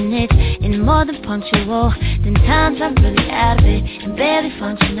passionate and more than punctual. Then times I'm really out of it and barely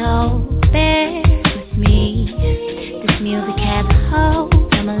functional. Bear with me. This music has a hold.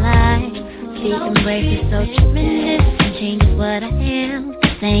 I'm alive. This embrace is so tremendous and changes what I am. The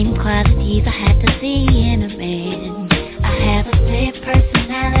same qualities I had to see in a man. I have a split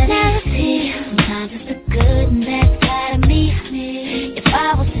personality. Sometimes it's the good and bad side of me. If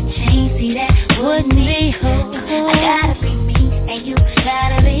I was to change, see that wouldn't be who. I gotta be me and you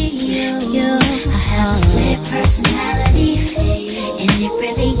gotta be you. I have a split personality, and it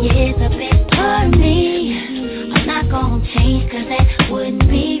really is a big part of me. I'm not gonna change 'cause that wouldn't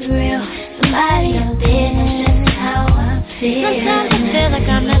be real. Somebody up there knows just how I feel. Sometimes I feel like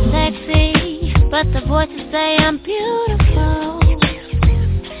I'm not sexy, but the voices say I'm beautiful.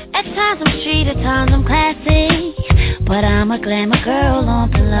 At times I'm street, at times I'm classy, but I'm a glamour girl on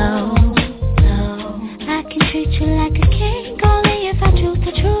the low. I can treat you like a king, only if I choose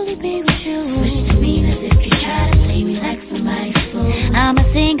to truly be with you. Switch to me as if you try to play me like somebody's fool. I'm a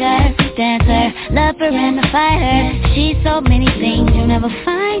singer, dancer, lover and a fighter. She's so many things, you'll never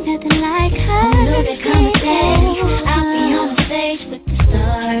find nothing like her. Who knew they'd come a day I'll be on the stage with the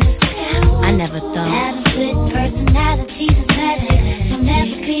stars. I never thought having split personalities is better. So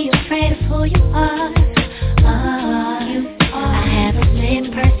never be afraid of who you are. I have a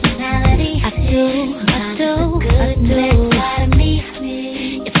split personality. I do. Good and bad side of me.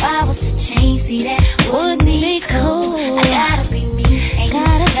 If I was to change, see that wouldn't be cool. I gotta be me and you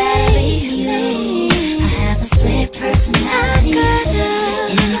gotta be you. I have a split personality,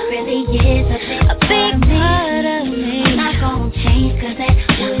 and it really is a big part of me. I'm not gonna change 'cause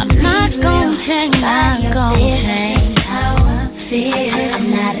I'm not gonna change. How I feel. I'm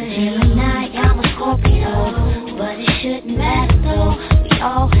not a Gemini, I'm a Scorpio, but it shouldn't matter though. We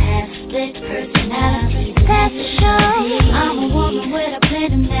all have split personalities. That's a show. I'm a woman with a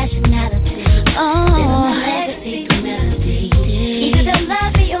blend of nationality. Oh, legacy community. Either they'll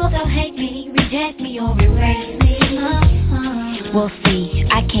love me or they'll hate me, reject me or erase me. We'll see.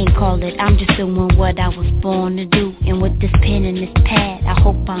 I can't call it. I'm just doing what I was born to do. And with this pen and this pad, I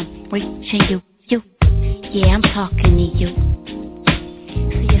hope I'm reaching you. Yeah, I'm talking to you.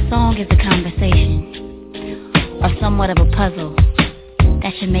 See, a song is a conversation, or somewhat of a puzzle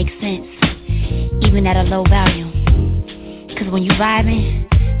that should make sense, even at a low volume. 'Cause when you vibing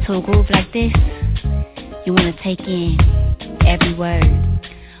to a groove like this, you want to take in every word.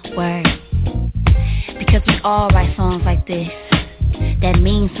 Because we all write songs like this that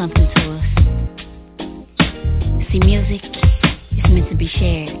mean something to us. See, music is meant to be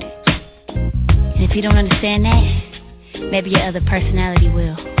shared. And if you don't understand that, maybe your other personality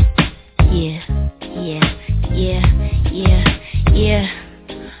will. Yeah.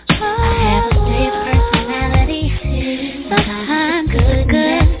 I have a split personality. Sometimes it's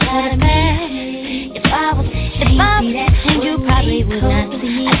good, but bad. If I was changed, you probably would not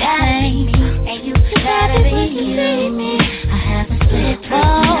see. I gotta be me, and you gotta be you. I have a split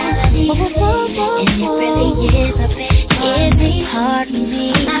personality, and it really is a big part of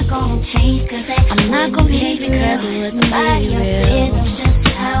me. I'm not gonna change 'cause I'm not gonna change because it wouldn't be real. It's just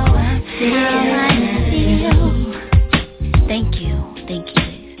how I feel. Thank you.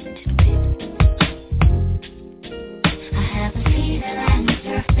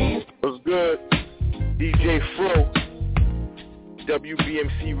 What's good? DJ FRO,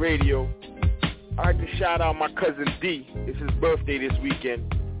 WBMC Radio. I'd like to shout out my cousin D. It's his birthday this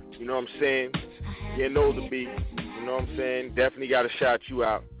weekend. You know what I'm saying? Getting older, B. You know what I'm saying? Definitely got to shout you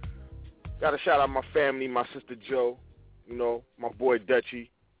out. Got to shout out my family, my sister Joe. You know, my boy Dutchie.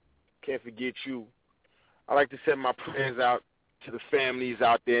 Can't forget you. I like to send my prayers out to the families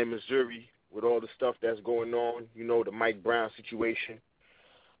out there in Missouri with all the stuff that's going on. You know, the Mike Brown situation.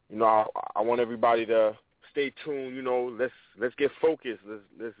 You know, I want everybody to stay tuned. You know, let's get focused.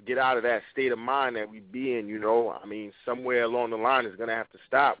 Let's get out of that state of mind that we be in. You know, I mean, somewhere along the line it's gonna have to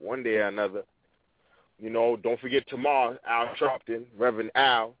stop one day or another. You know, don't forget tomorrow, Al Sharpton, Reverend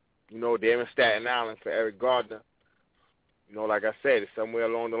Al. You know, they're in Staten Island for Eric Gardner. You know, like I said, it's somewhere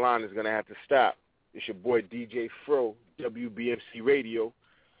along the line it's gonna have to stop. It's your boy DJ FRO, WBMC Radio,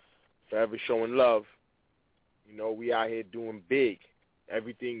 forever showing love. You know, we out here doing big.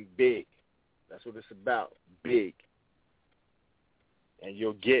 Everything big. That's what it's about. Big. And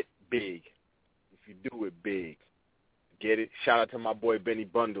you'll get big. If you do it big. Get it? Shout out to my boy Benny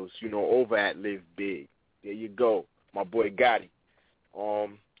Bundles, over at Live Big. There you go. My boy Gotti. I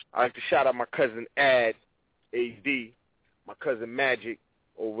like to shout out my cousin AD, my cousin Magic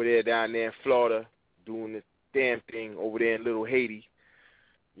over there down there in Florida doing this damn thing over there in Little Haiti.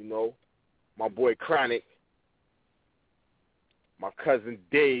 My boy Chronic, my cousin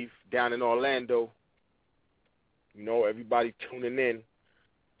Dave down in Orlando. Everybody tuning in.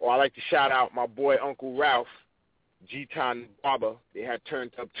 I like to shout out my boy Uncle Ralph, G-Ton Barber. They had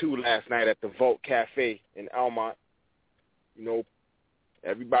turned up 2 last night at the Vault Cafe in Almont.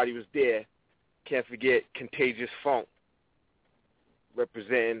 Everybody was there. Can't forget Contagious Funk,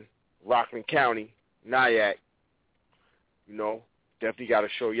 representing Rockland County, Nyack. Definitely got to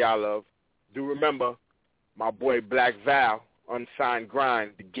show y'all love. Do remember my boy Black Val, Unsigned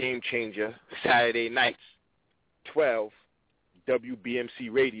Grind, the Game Changer, Saturday nights, 12,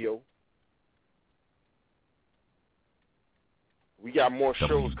 WBMC Radio. We got more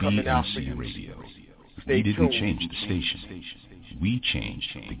shows coming out for you. We didn't change the station. We changed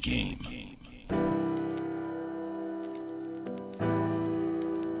the game.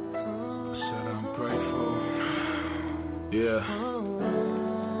 Said I'm grateful. Yeah.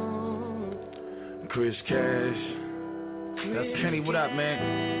 Chris Cash. That's Kenny. What up,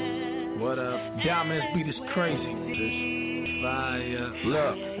 man? What up? Dominance beat is crazy. Fire.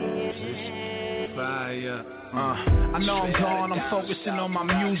 Look. Fire. I know I'm gone, I'm focusing on my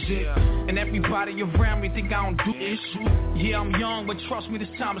music. And everybody around me think I don't do this. Yeah, I'm young, but trust me, this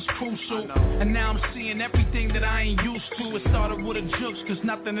time is crucial. And now I'm seeing everything that I ain't used to. It started with a jukes, cause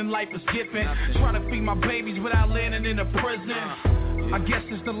nothing in life is given. Trying to feed my babies without landing in a prison. I guess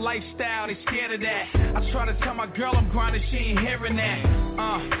it's the lifestyle, they scared of that. I try to tell my girl I'm grinding, she ain't hearing that.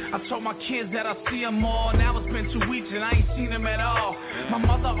 I told my kids that I see them all. Now it's been 2 weeks and I ain't seen them at all. My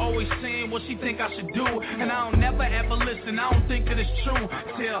mother always saying what she think I should do, and I don't never ever listen, I don't think that it's true.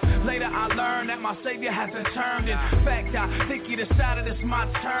 Till later I learned that my savior hasn't turned. In fact, I think he decided it's my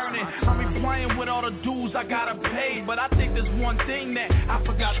turn. And I be playing with all the dues I gotta pay, but I think there's one thing that I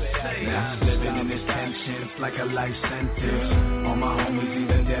forgot to say. Now I'm living in this tension, it's like a life sentence. All my homies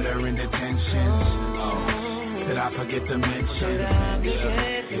either dead or in detention. Did I forget to mention?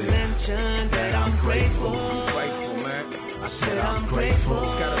 That I'm grateful. I'm grateful, man. I said I'm grateful.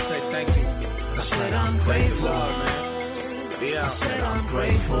 Gotta say thank you. I said I'm grateful. Yeah. I said I'm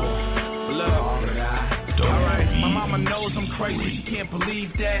grateful. Love. Alright, my mama knows I'm crazy, she can't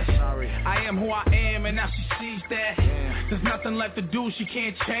believe that. I am who I am and now she sees that. There's nothing left to do, she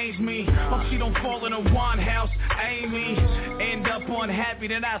can't change me. Hope she don't fall in a one house, Amy. End up unhappy,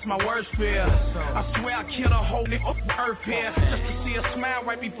 then that's my worst fear. I swear I killed a whole nigga off earth here, just to see her smile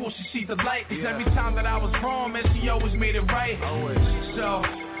right before she sees the light. Cause every time that I was wrong, man, she always made it right. So,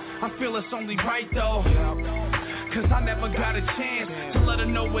 I feel it's only right though. Cause I never got a chance to let her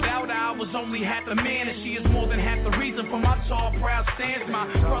know without her I was only half a man. And she is more than half the reason for my tall, proud stance. My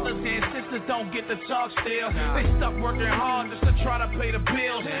brothers and sisters don't get to talk still. They stuck working hard just to try to pay the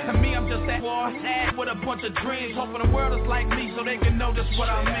bills. And me, I'm just that boy with a bunch of dreams, hoping the world is like me so they can know just what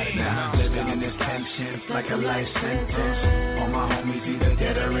I mean. Now I'm living in this tension, it's like a life sentence. All my homies either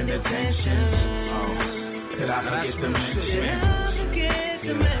dead or in detention. Did I forget to mention?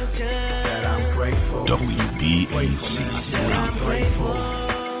 That I'm grateful. WBMC. I said I'm grateful.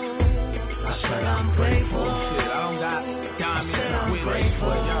 I said I'm grateful. I don't got diamonds with grateful.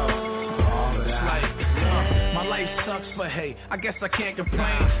 All of that. My life sucks, but hey, I guess I can't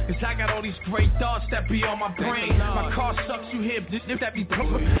complain. Cause I got all these great thoughts that be on my brain. My car sucks, you hear that be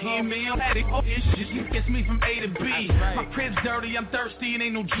hear me, I'm at it. Oh, it just gets me from A to B. My crib's dirty, I'm thirsty, and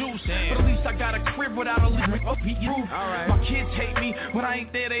ain't no juice. But at least I got a crib without a leak roof. My kids hate me, when I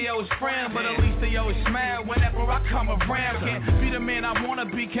ain't there, they always frown. But at least they always smile whenever I come around. Can't be the man I wanna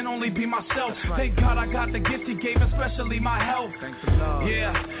be, can only be myself. Thank God I got the gift he gave, especially my health.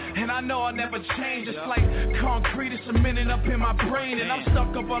 Yeah, and I know I'll never change. It's like concrete is cemented up in my brain, and I'm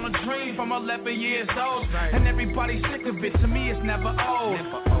stuck up on a dream from 11 years old. And everybody's sick of it, to me it's never old.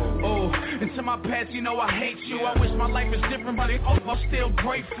 Oh, and to my past, you know I hate you. I wish my life was different, but I'm still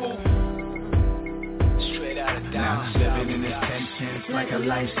grateful. Straight out of now I'm living in this tension, it's like a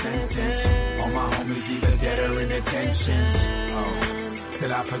life sentence. All my homies either dead or in detention.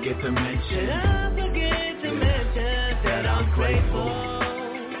 Did I forget to mention? That I'm grateful.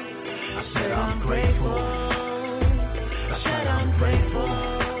 I said I'm grateful. I said I'm grateful.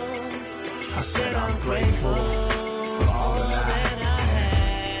 I said I'm grateful for all of that I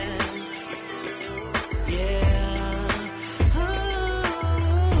had. Yeah. Ooh.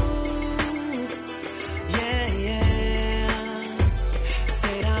 Yeah, yeah.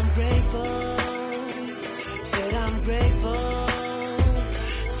 Said I'm grateful.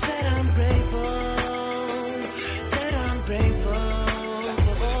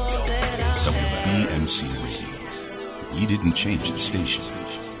 didn't change the station.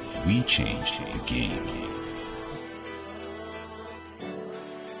 We changed the game.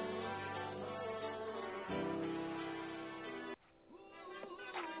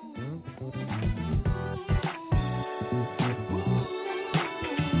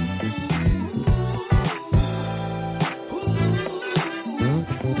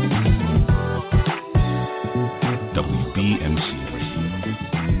 WBMC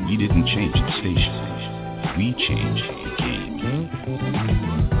Radio. We didn't change the station. We changed the game.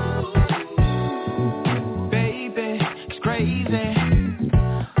 Baby, it's crazy.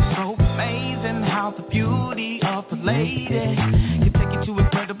 So amazing how the beauty of a lady can take you to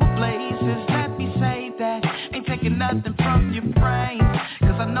incredible places. Let me say that ain't taking nothing from your brain,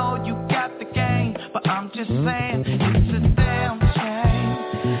 cause I know you got the game, but I'm just saying it's a damn shame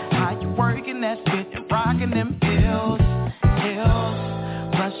how you working that fit and rocking them pills.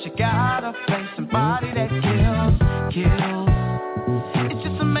 Plus you got a face and body that kills. It's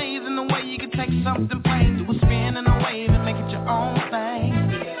just amazing the way you can take something plain, do a spin and a wave and make it your own thing,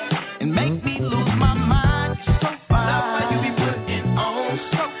 and make me lose my mind. You're so fine. Love how you be putting on,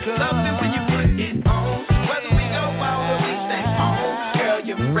 so good. Love it when you put it on, whether we go out or we stay home. Girl,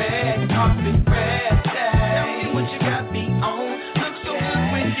 you're red carpet red. Tell me what you got me on. Look so good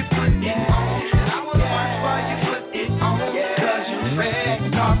when you put it on, and I wanna watch while you put it on, cause you're red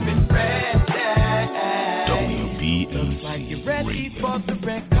carpet red. WBMC Like you're ready for the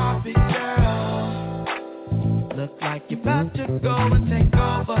red carpet, girl. Look like you're about to go and take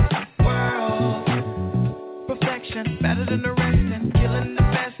over the world. Perfection, better than the rest, and killing the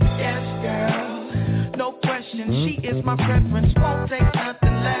best, yes, girl. No question, she is my preference, won't take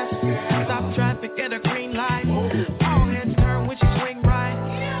nothing less. Stop traffic at a green light, all heads turn when she swing right.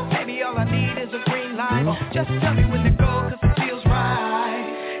 Baby, all I need is a green light. Just tell me when to go, cause it feels right.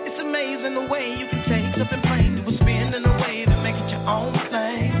 It's amazing the way you can take something plain, do a spin and a wave and make it your own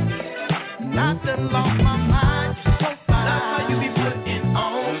thing. Not to lost my mind, you're so fine. Love how you be putting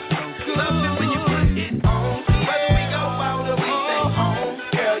on, love it when you put it on, whether we go out or we stay home.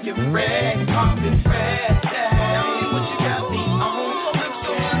 Girl, you're red carpet red. Tell me what you got me on. Look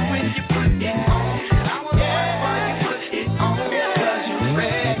so good when you put it on, and I wanna watch while you put it on, cause you're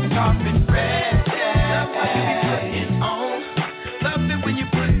red carpet red. Love how you be putting on, love it when you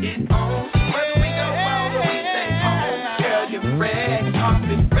put it on, whether we go out or we stay home. Girl, you're red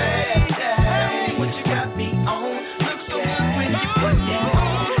carpet red. Tell me what you got me on. Look so good when you put it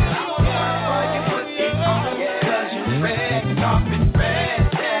on, and I wanna watch while you put it on, cause you're red carpet red.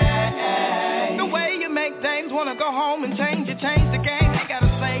 The way you make dames wanna go home and change the game. They gotta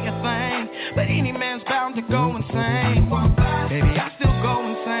say a thing, but any man's bound to go insane. Baby, I still go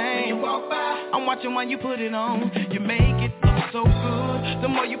insane. I'm watching when you put it on, you make it look so good. The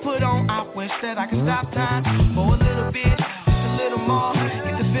more you put on, I wish that I could stop time for a little bit, just a little more,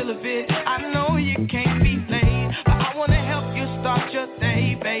 get the feel of it. I know you can't be late, but I wanna help you start your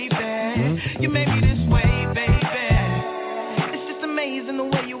day, baby. You made me this way, baby. It's just amazing the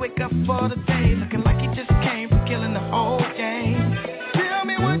way you wake up for the day, looking like you just came from killing the whole game. Tell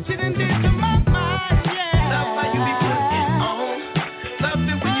me what you done did to my mind, yeah. Love how you be putting on, love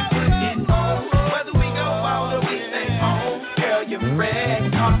it when you put it on, whether we go out or we stay home. Girl, you're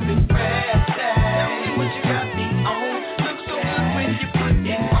red carpet red. Tell me what you got me on. Look so good when you put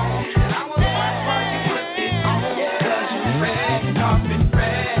it on, and I wanna watch while you put it on, cause you're red carpet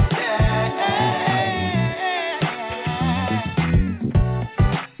red.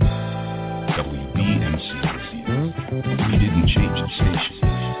 WBMC Radio. We didn't change the station.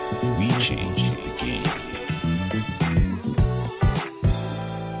 We changed the game.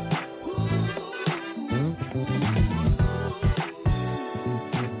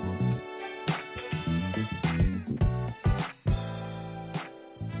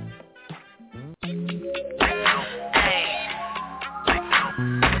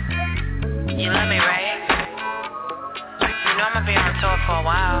 You love me, right? You know I'ma be on tour for a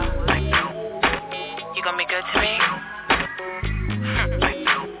while. You gonna be good to me?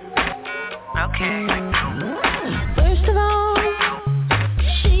 Okay. First of all,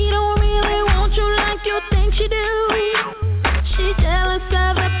 she don't really want you like you think she do. She's jealous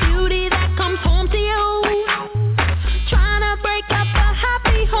of the beauty that comes home to you. Trying to break up a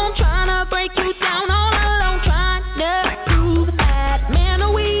happy home, trying to break you down all alone, trying to prove that men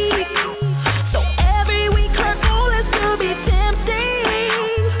are weak. So every week her goal is to be tempting.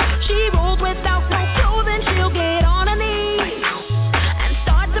 She rolls without no clothes and she'll get on her knees and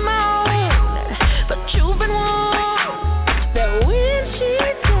start to moan. But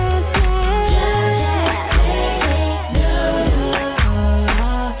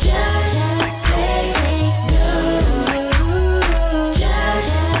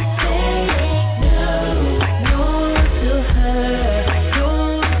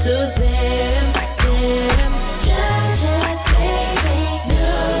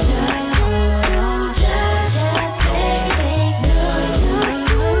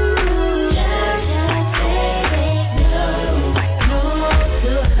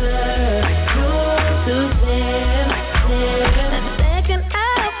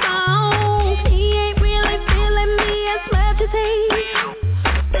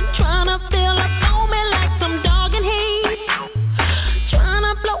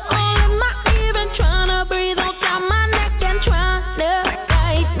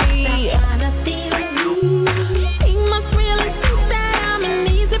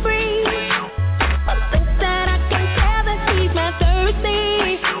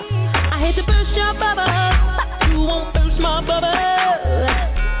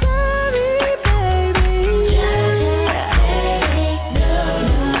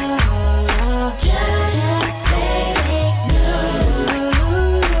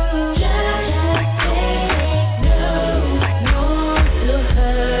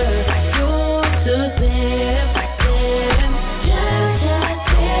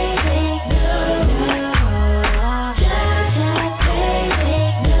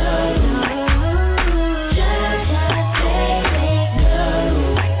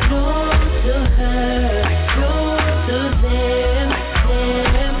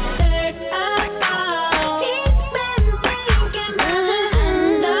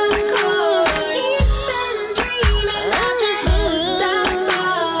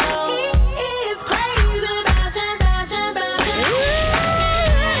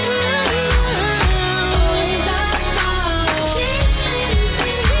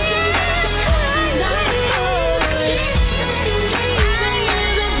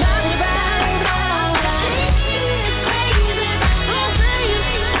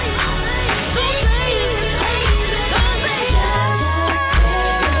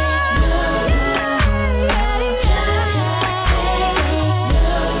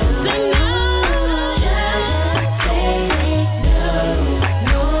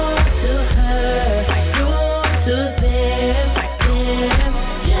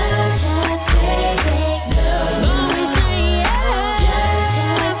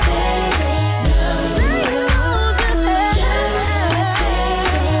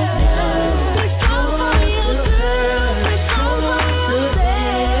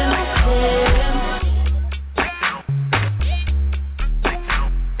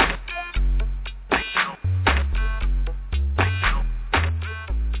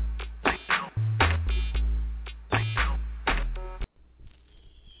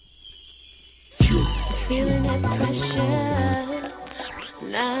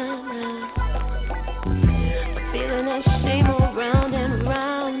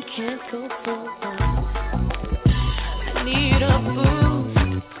go forward. I need a boost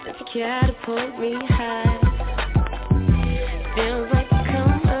to catapult me high. Feels like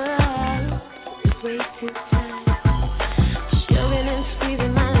come up, it's way too tight. Shoving and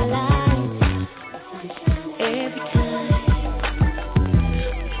squeezing my life every time.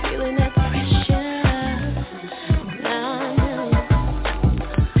 Feeling that pressure, now I know.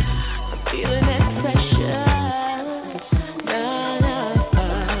 I'm feeling that pressure, now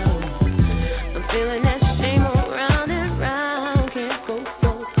I'm feeling that shame around and round, can't go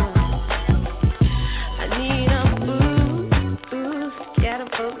forward. I need a boost,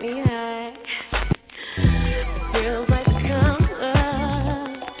 catapult me high. Feels like come up,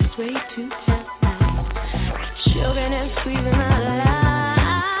 it's way too tight. Choking and squeezing my life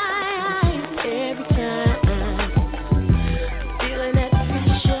every time. Feeling that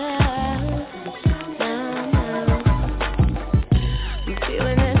pressure, now. I'm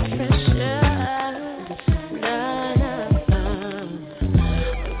feeling that pressure, now. I'm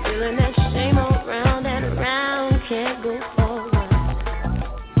feeling that shame around and around, can't go forward.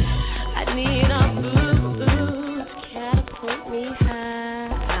 I need a boost, catapult me high.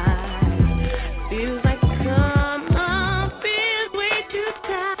 Feels like come up, feels way too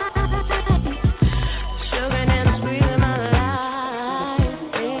tight. Sugar and squeezing my life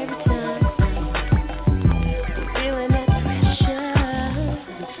every time. I'm feeling that pressure,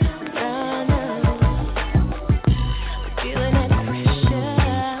 now. I'm feeling that pressure,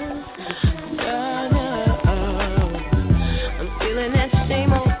 now. I'm feeling that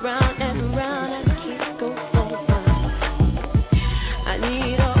same old round and round, I can't go forward. I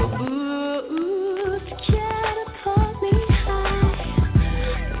need a boost to catapult me high.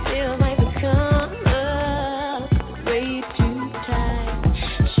 Feels like the come up, way too tight.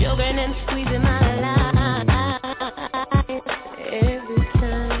 Sugar and squeezing my life every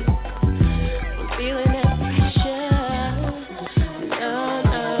time. I'm feeling that pressure, no.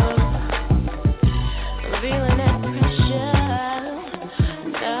 I'm feeling that pressure,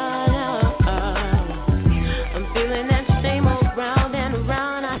 no. I'm feeling that same old round and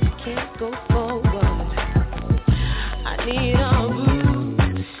round, I can't go forward. I need a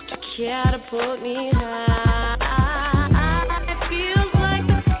boost to catapult me high. It feels like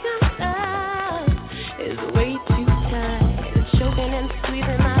the come up is way too tight. It's choking and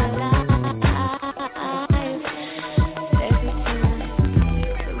squeezing my life every time.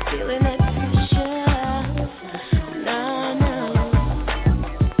 I'm feeling that pressure, no.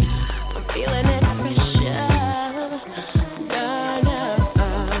 I'm feeling that pressure, no.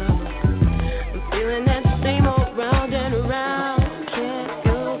 I'm feeling that same old round and around, can't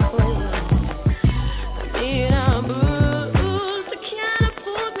go forward. I need a boost to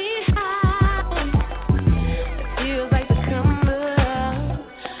catapult me high. It feels like the come up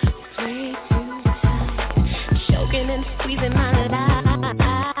is way too tight. Choking and squeezing my life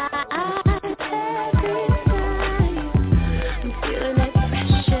every time. I'm feeling that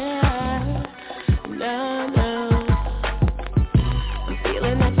pressure, no. I'm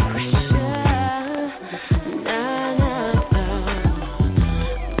feeling that pressure, no.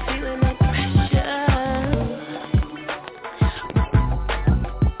 I'm feeling that pressure.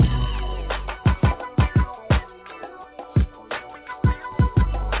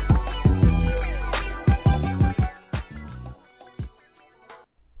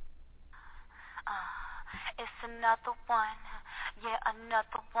 It's another one, yeah,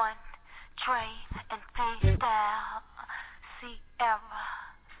 another one. Dre and freestyle, Sierra,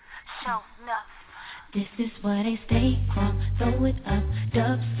 show enough. This is where they stay from, throw it up,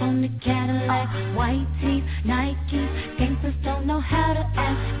 dubs on the Cadillac, white teeth, Nikes, gangsters don't know how to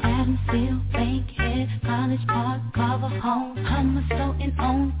act, Adamsville, Bankhead, College Park, Carver Home, Hummer floating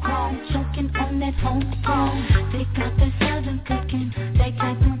on chrome, choking on that homegrown, they got that southern cooking, they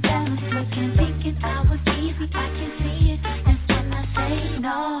got them balance looking, thinking I was easy, I can see it, that's when I say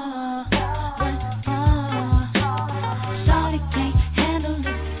no, what for, shorty can't handle it,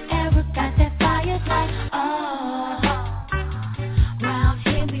 ever got that fire like, oh, round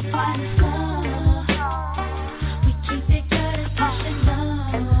here we fight slow, we keep it good as you should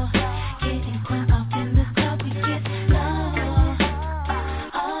know, getting caught up in the club, we get low,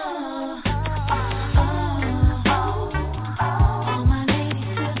 oh, all my ladies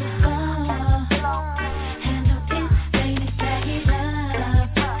to the floor, handle it, ladies back it up,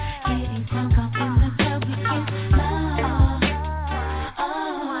 getting drunk up in the club, we get low,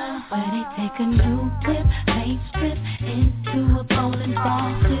 where they take a new whip, they strip into a bowling ball,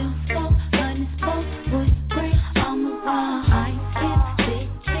 still so, money spoke, wood grain, I'm around, I skip, big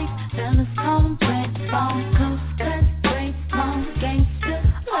chicks, fellas call them bread bone, coast cuts, great long, gangsters,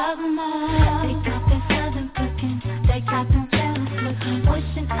 love them all.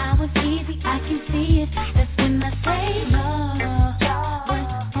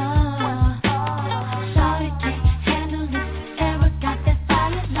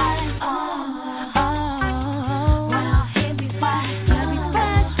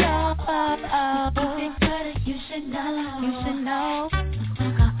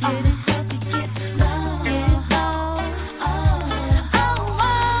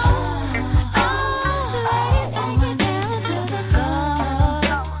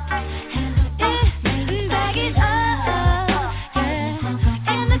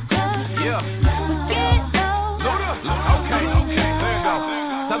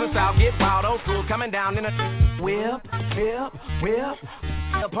 Southern South get wild, old school coming down in a whip.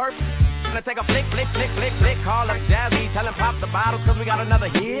 Perfect. Gonna take a flick, call up Jazzy, tell him pop the bottles, cause we got another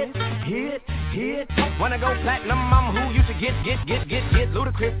hit. Wanna go platinum, I'm who you should get.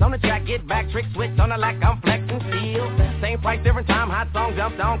 Ludacris on the track, get back, trick switch on the like I'm flexing steel. Same price, different time, hot song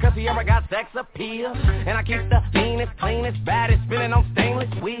jumped on, cause he ever got sex appeal. And I keep the meanest, cleanest, baddest, spinning on stainless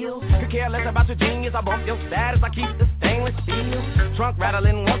wheels. Could care less about your genius, I bump your status, I keep the stainless steel. Trunk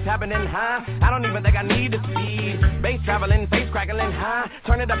rattling, what's happening high, I don't even think I need the speed. Bass traveling, face crackling high,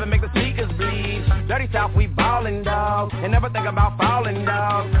 turn it up and make the speakers bleed. Dirty South, we ballin', dog, and never think about falling,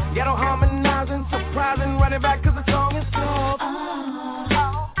 dog. Ghetto harmonizing, surprising, running back cause the song is called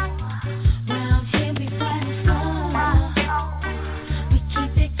round here we fight slow. We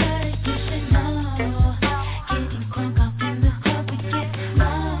keep it good, you should know. Getting crunk up in the club, we get low.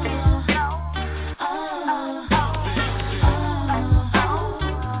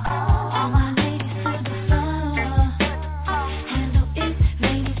 All my ladies to the floor. Handle it,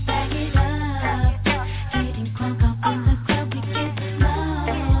 ladies, bag it up. Getting crunk up in the club, we get low.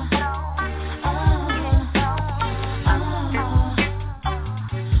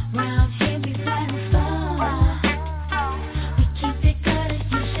 Round here we fight slow. We keep it good,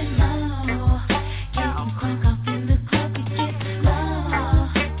 you should know. Getting crunk up in the club, we get low.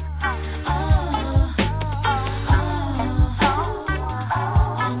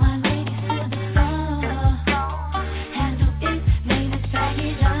 All my ladies to the floor. Handle it, ladies, bag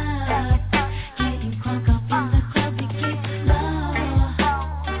it up. Getting crunk up in the club, we get low.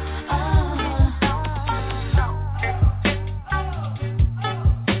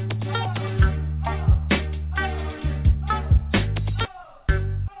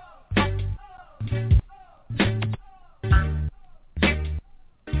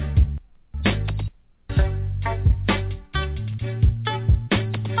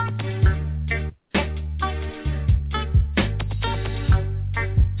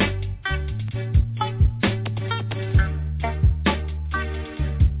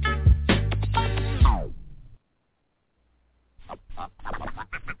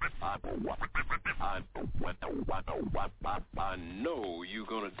 I know you're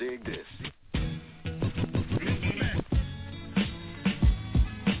gonna dig this.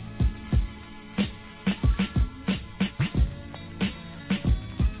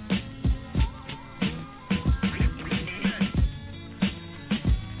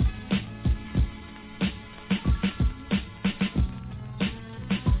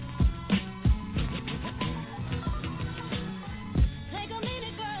 Take a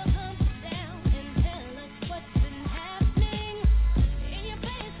minute, girl, come down and tell us what's been happening. In your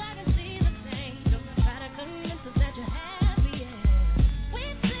face, I can see the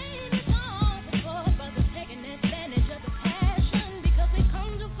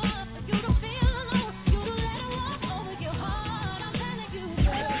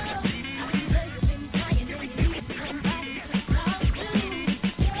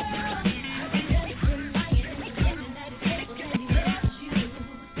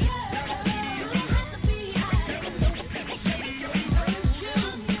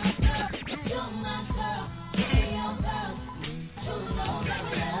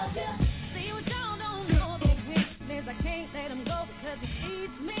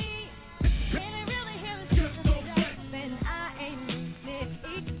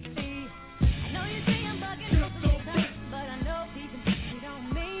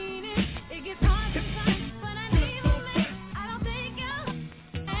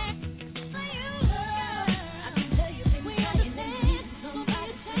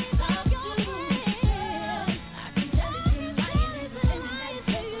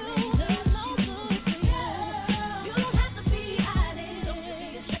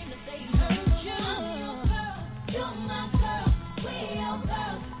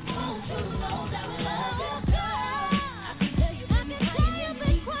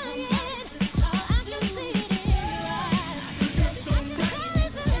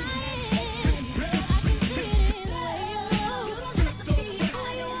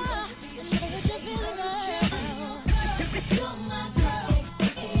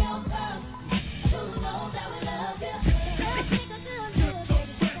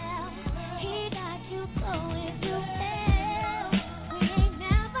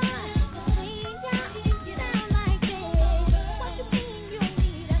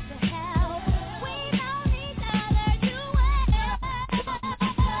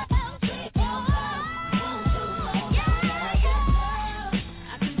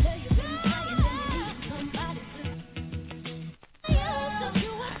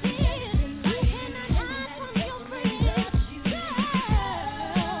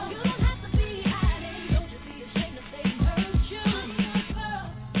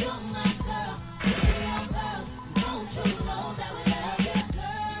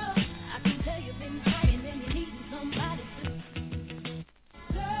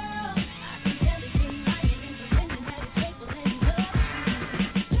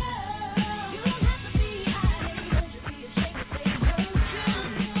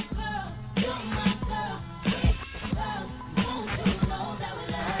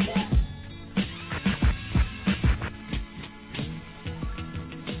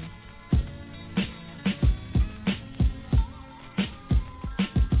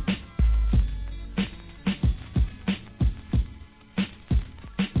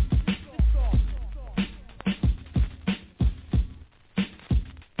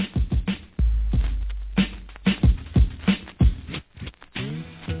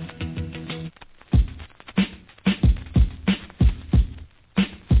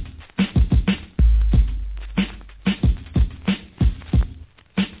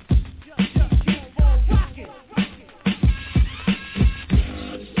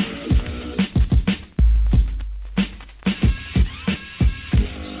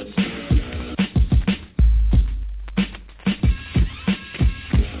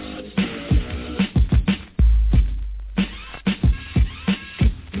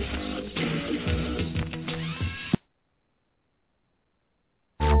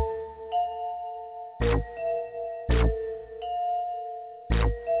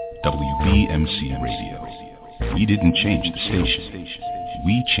WBMC Radio. We didn't change the station.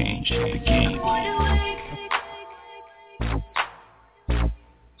 We changed the game.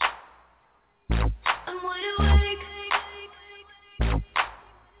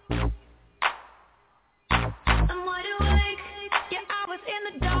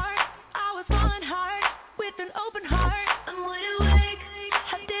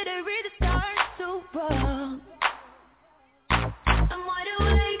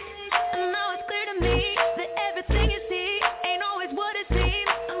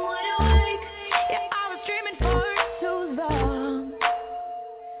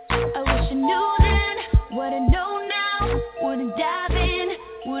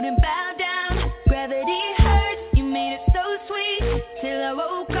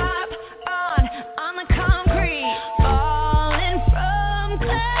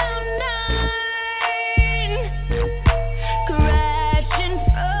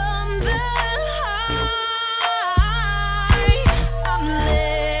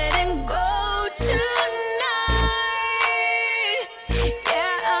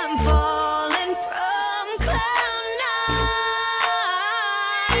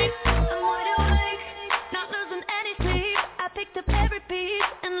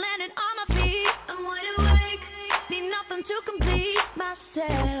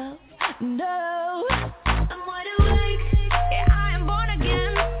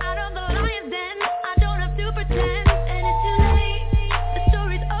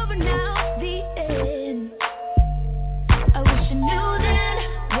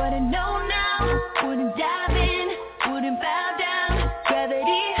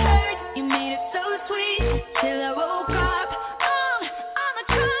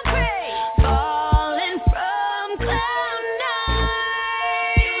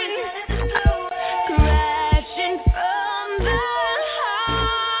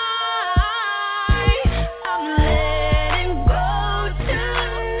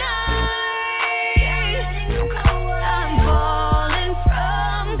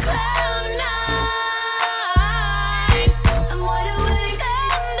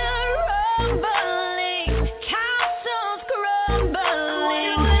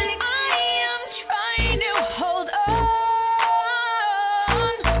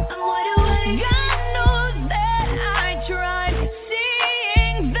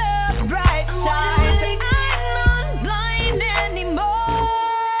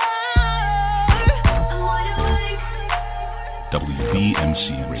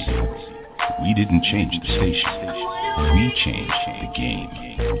 WBMC Radio. We didn't change the station. We changed the game.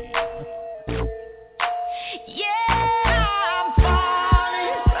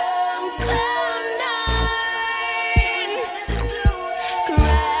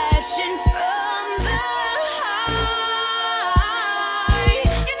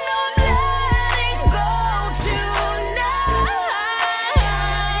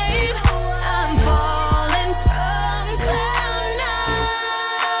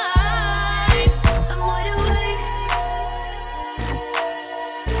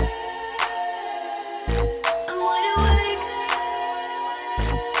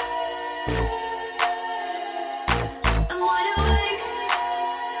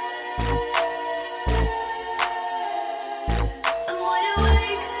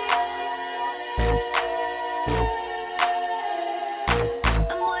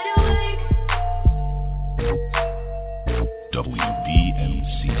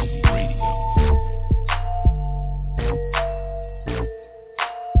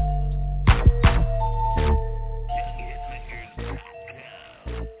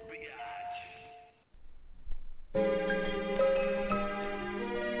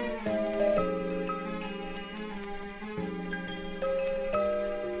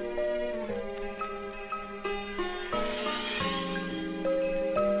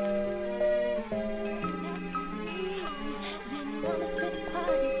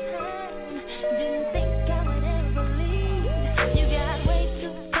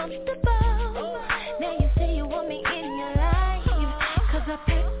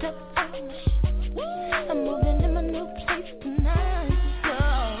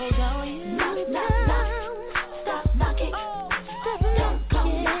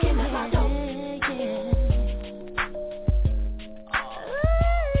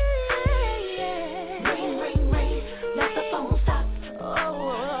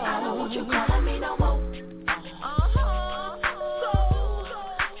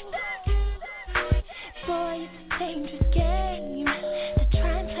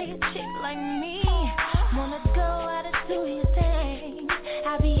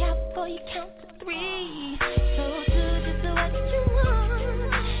 before you count to three. So do just what you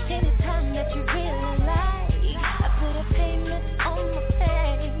want. Anytime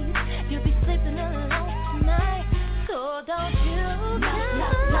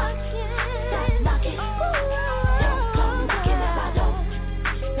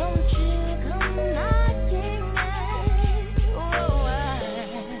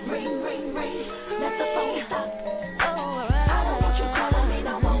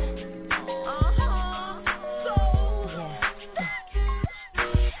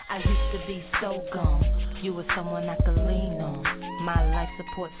You were someone I could lean on, my life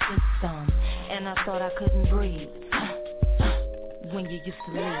support system. And I thought I couldn't breathe when you used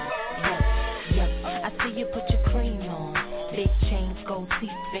to leave. Yes, I see you put your cream on, big chains, gold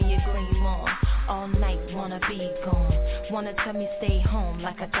teeth, and your gleam on. All night wanna be gone, wanna tell me stay home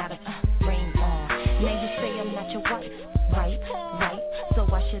like I got a ring on. Now you say I'm not your wife, right, so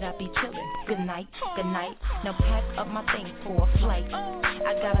why should I be chillin'? Good night, now pack up my things for a flight.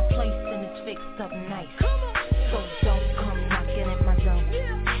 I got a place and it's fixed up nice, so don't come knocking at my door.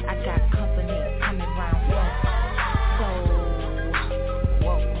 I got company coming round once, so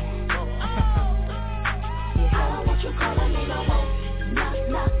whoa. Yeah. I don't want you calling me no more. Knock,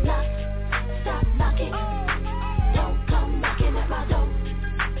 knock, knock. Stop knocking. Don't come knocking at my door.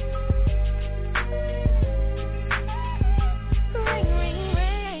 Ring, ring,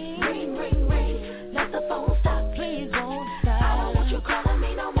 ring. Ring, ring, ring. Let the phone stop. Please don't stop. I don't want you calling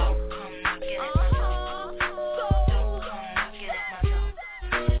me no more. Come knocking at my door. Don't come knocking at my door.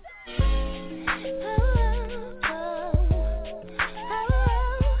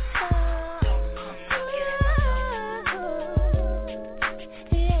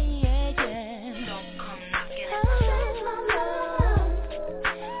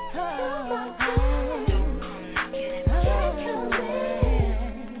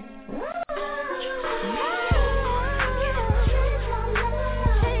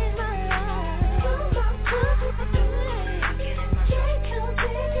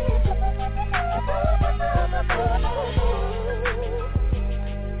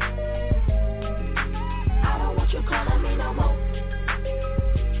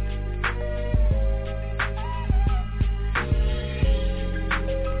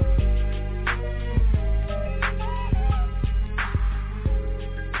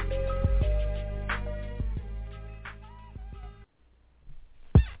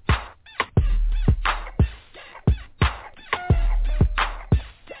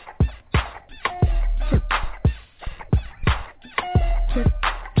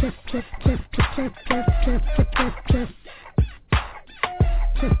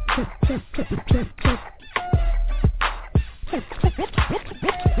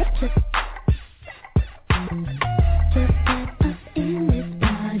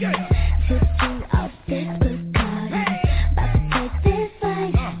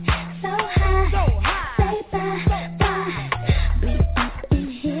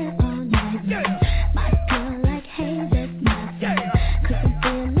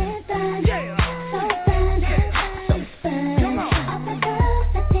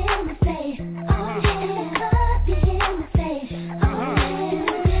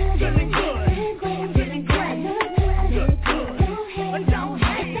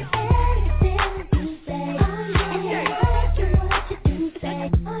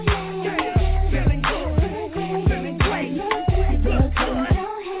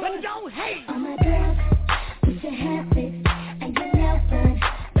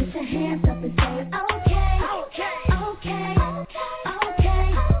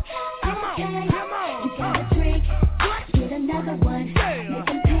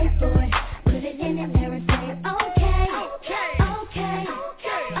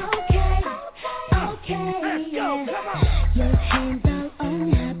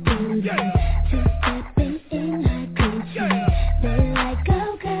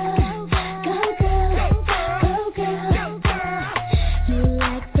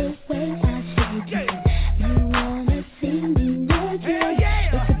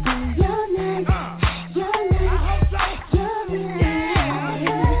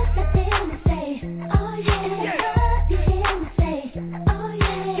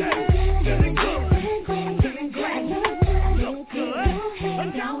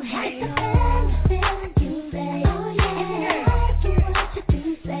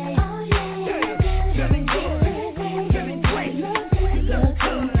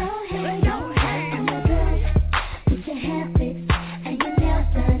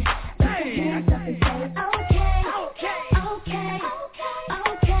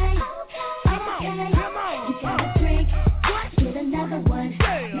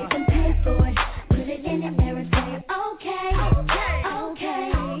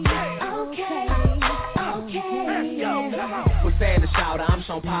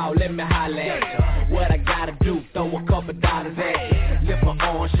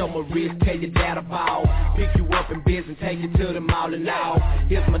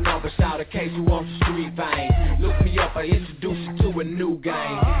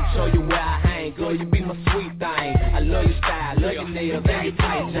 Show you where I hang. thing. Girl, you be my sweet thing. I love your style, love your nails, and your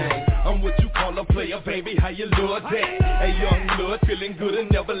tight chain. I'm what you call a player, baby, how you love that? A young blood, feeling good and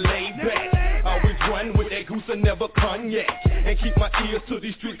never laid back. Always run with that goose and never cognac. And keep my ears to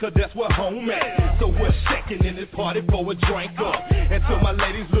these streets, cause that's where home at. So we're shaking in this party for a drink up. And to my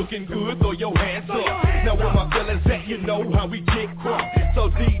ladies looking good, throw your hands up. Now where my fellas at, you know how we get crunk. So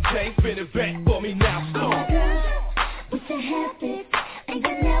DJ, spin it back for me now, stop. Put your hands up and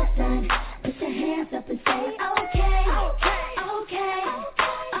your nails done. Put your hands up and say, okay, okay, okay,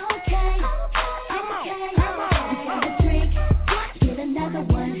 okay. You got a drink, get another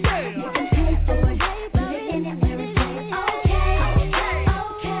one. You can pay for it, put it in and wear it. Okay, okay,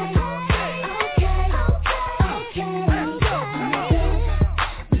 okay.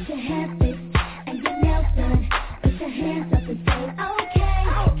 Put your hands up and your nails done. Put your hands up and say, okay,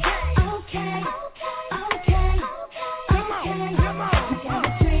 okay, okay.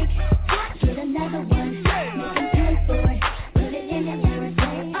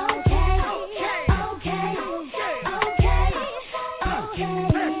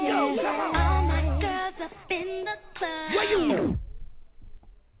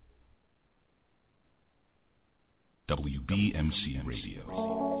 WBMC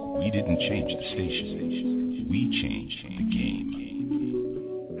Radio. We didn't change the station. We changed the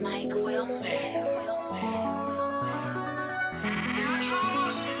game. Mike Wilson.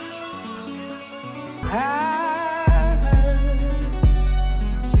 I heard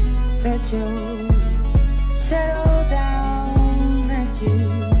that you settled down, that you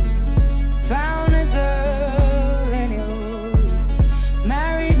found a girl and you're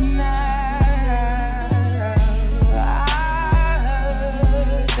married now. I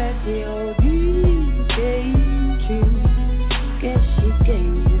heard that the old you gave true. Guess she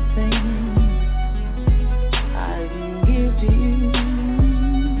gave you things I didn't give to you.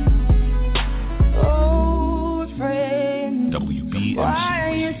 Why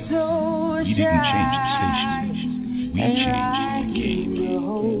are you so we didn't change the station. We changed the game.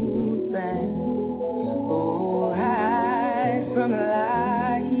 Oh, hide from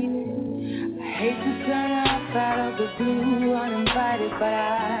light. I hate to turn up out of the blue uninvited, but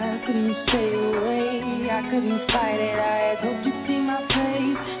I couldn't stay away. I couldn't fight it. I had hoped you'd see my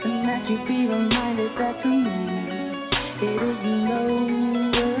face and that you'd be reminded that to me it isn't over.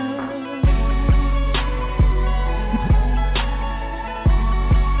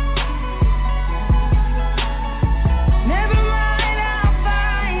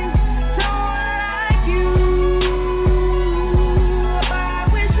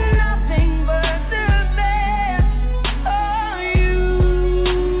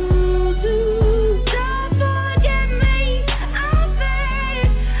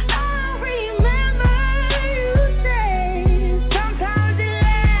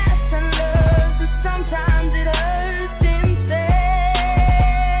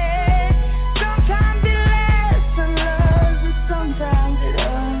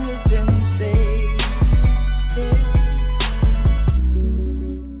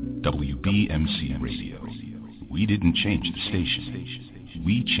 WBMC Radio. We didn't change the station.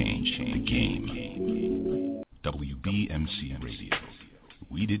 We changed the game. WBMC Radio.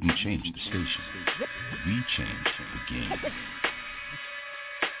 We didn't change the station. We changed the game.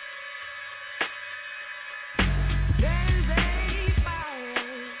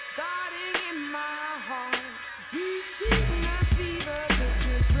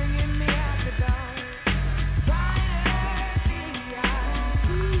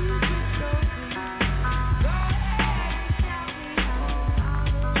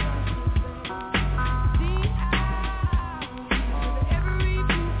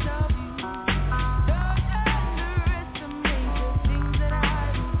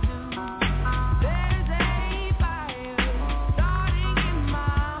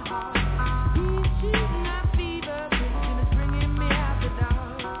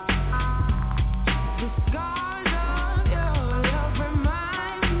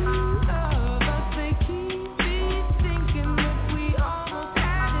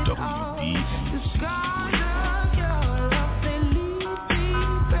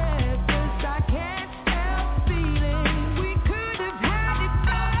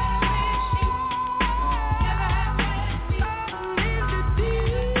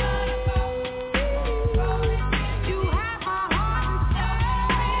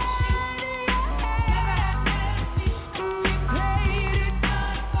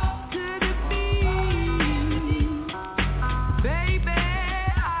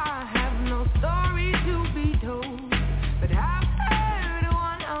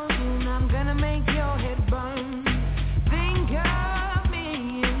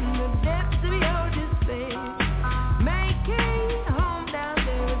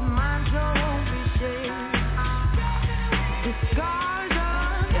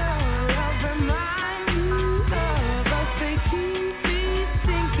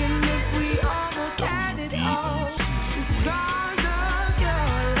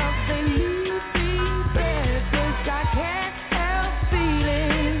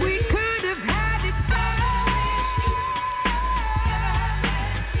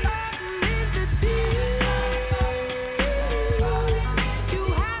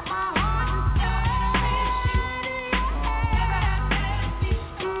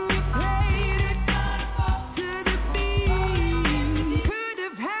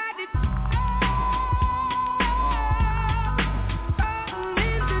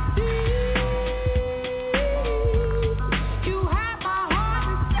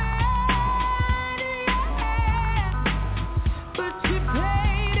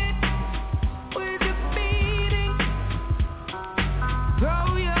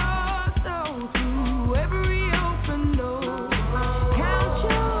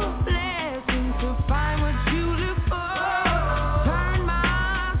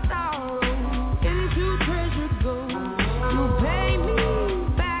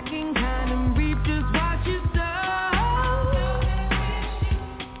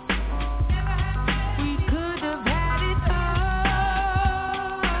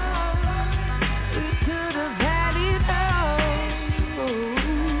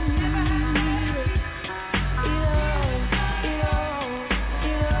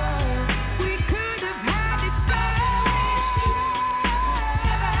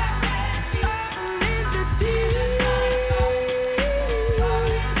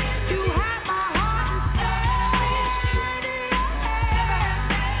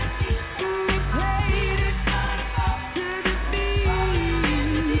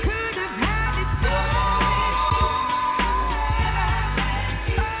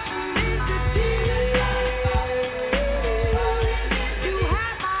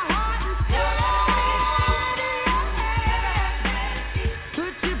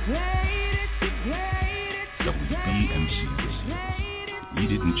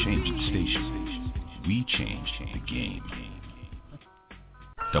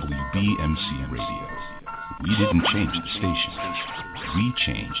 WBMC Radio. We didn't change the station. We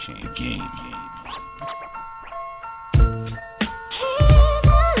changed the game.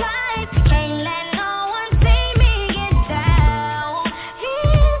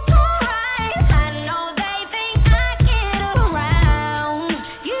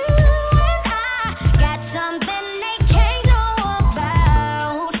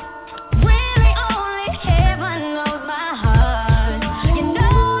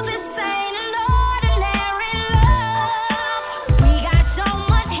 We got so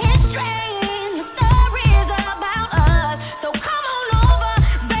much history.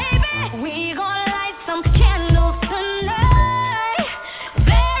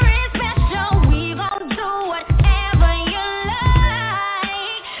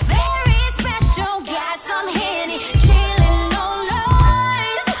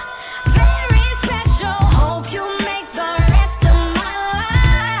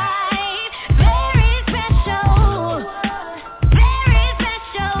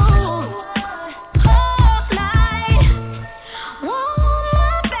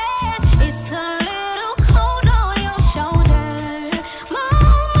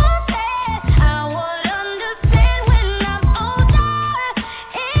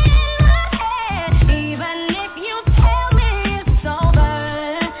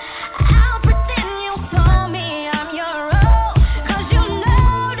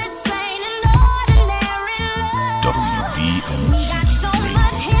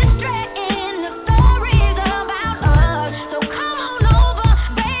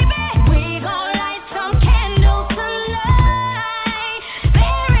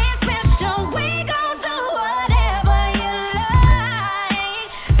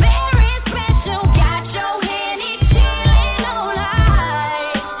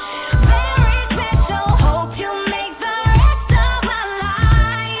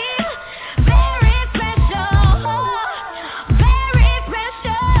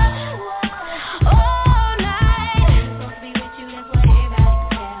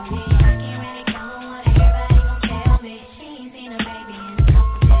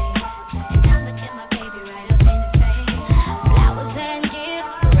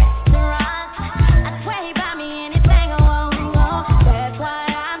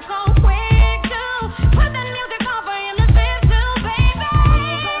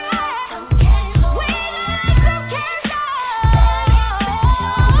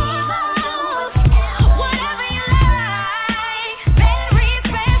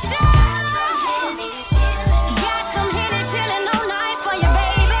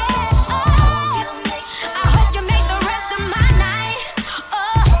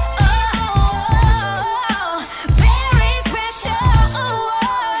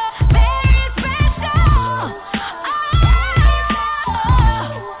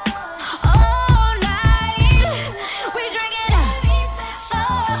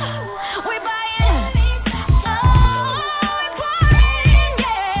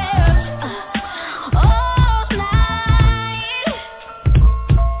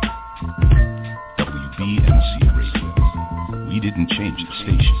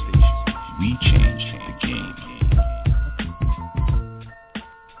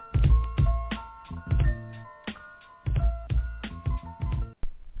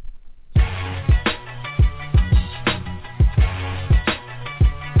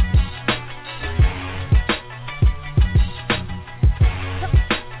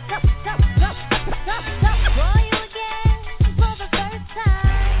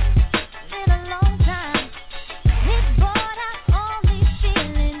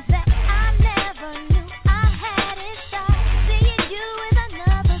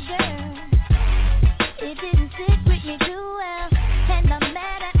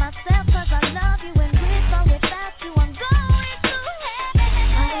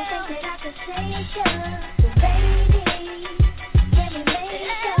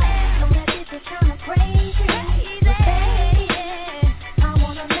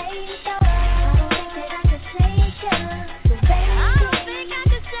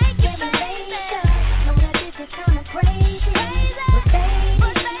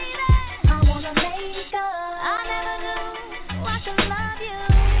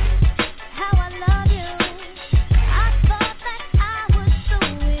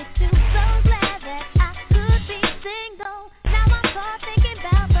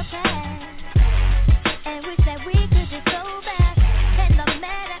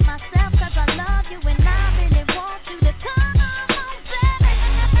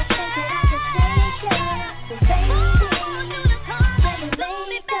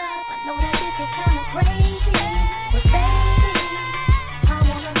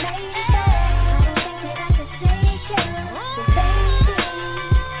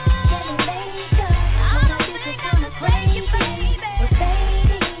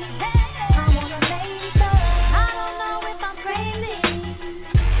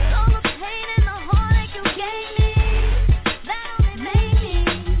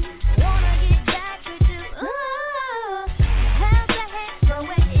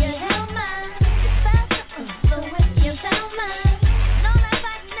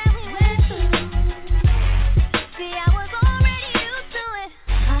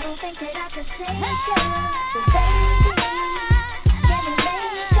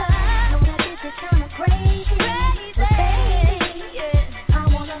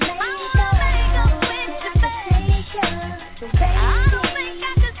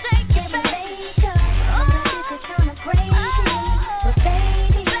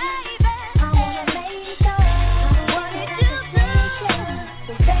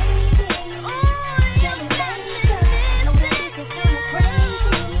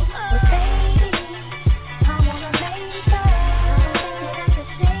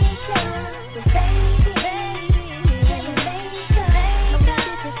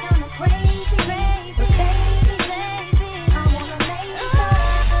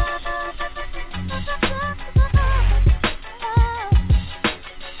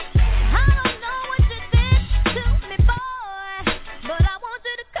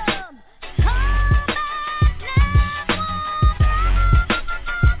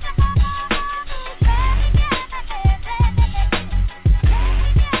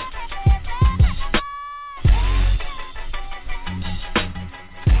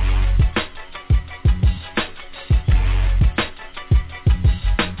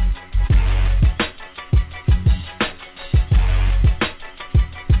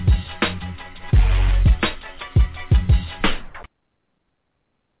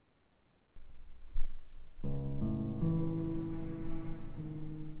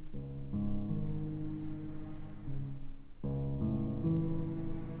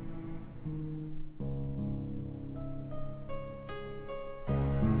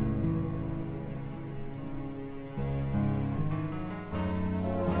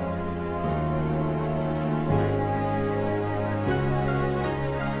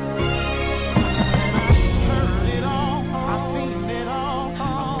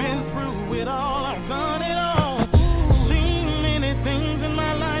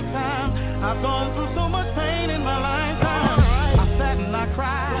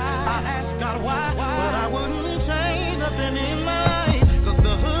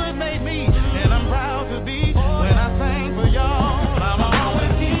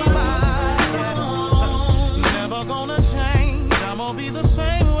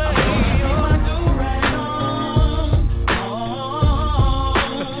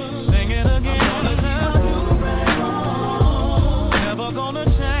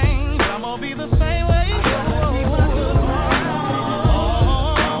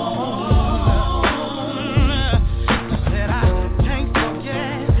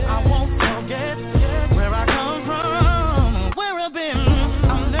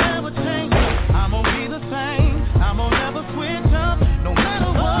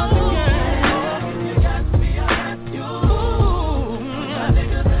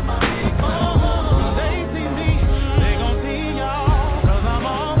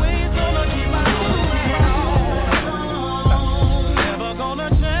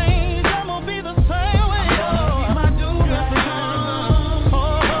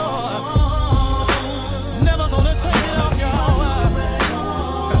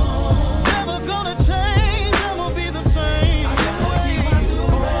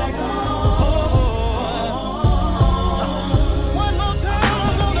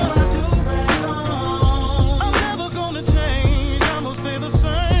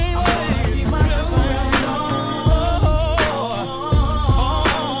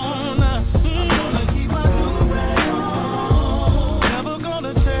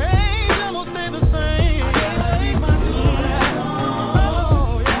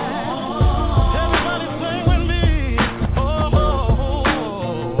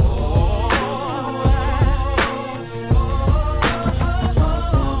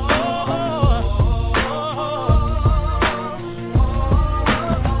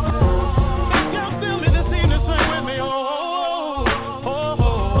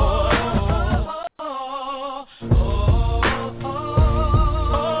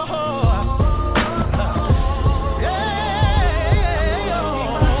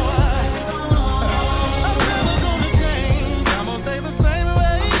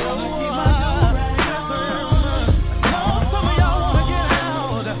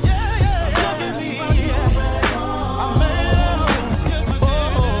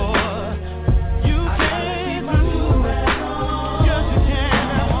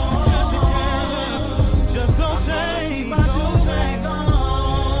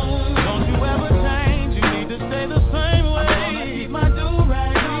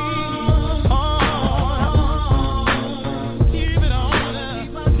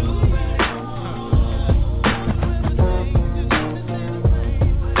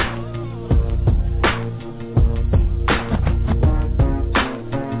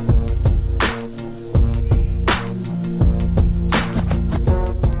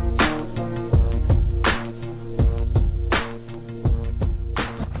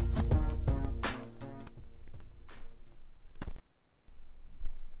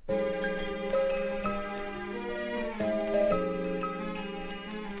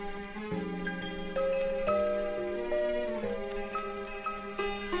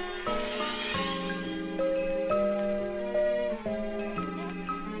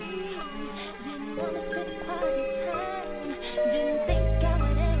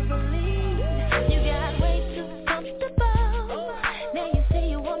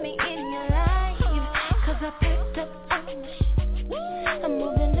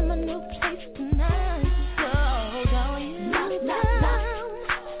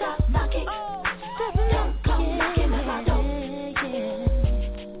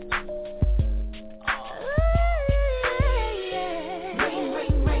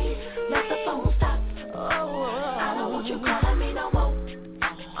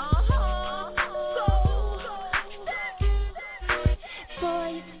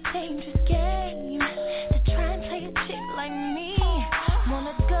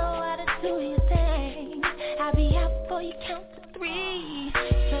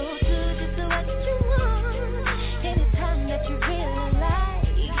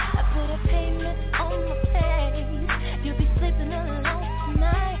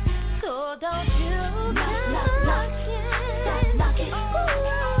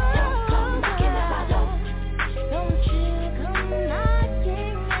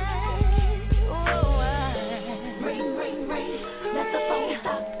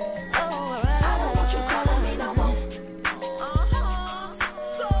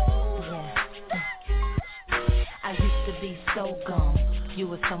 so gone. You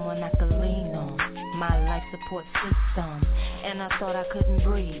were someone I could lean on, my life support system. And I thought I couldn't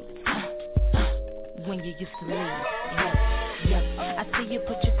breathe when you used to leave. Yep, I see you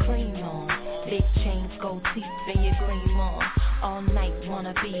put your cream on, big chains, gold teeth, and your green lawn. All night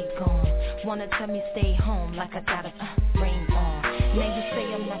wanna be gone, wanna tell me stay home like I got a ring on. Now you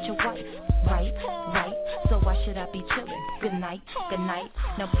say I'm not your wife, right, so why should I be chillin'? Good night,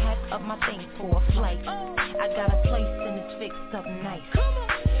 now pack up my things for a flight. I got a place and it's fixed up nice,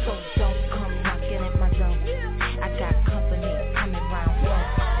 so don't come knocking at my door. I got company coming round front,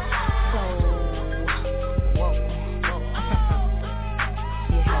 so whoa.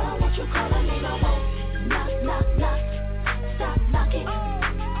 Yeah. I don't want you calling me no more. Knock, stop knocking.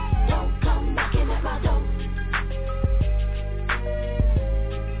 Don't come knocking at my door.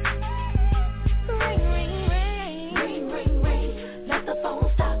 Ring. Let the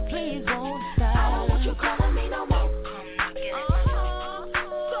phone stop, please don't stop. I don't want you calling me no more.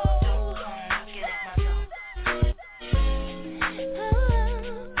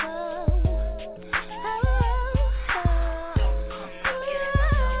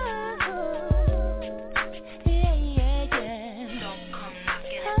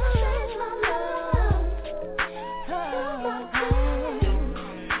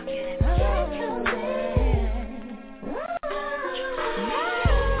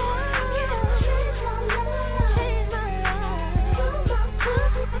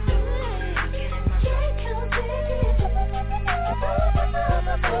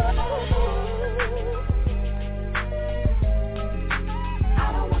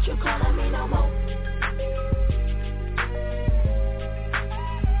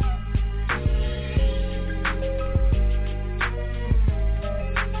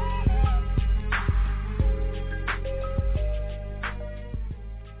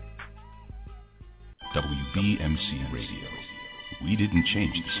 WBMC Radio. We didn't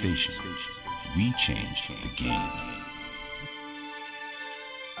change the station. We changed the game.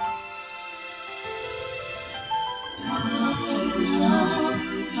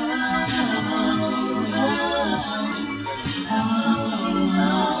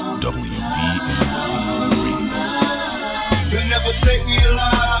 They never take me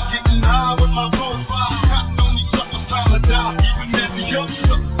alive, getting high with my profile. Copped on these suckers, time to die. Even as a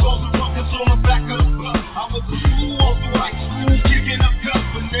youngster, causing ruckus on the back of the block. I was a school off through high school, kicking up guns,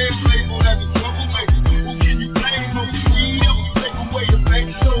 but they're labeled as a troublemaker. Who can you blame? No weed ever take away the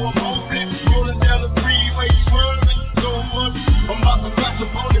pain. So I'm on that, rolling down the freeway, swerving so much. I'm about to crash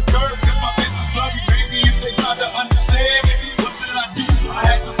up on the curb, cause my business blurry, baby. If they try to understand me, what did I do? I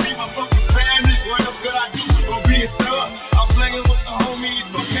had to feed my fucking family. What else could I do? Or be a thug? I'm playing with the homies,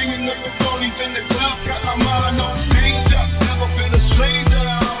 but hanging up the phonies in the club. Got my mind on danger, never been a stranger.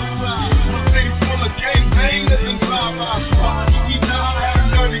 My face full of gangbangers and drive-bys. He died at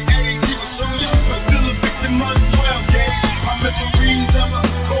a early age, he was so young, but still a victim of the 12 gauge. My memories of my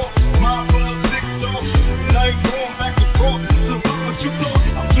court, my blood sick though, and I ain't going back and forth. So fuck what you thought.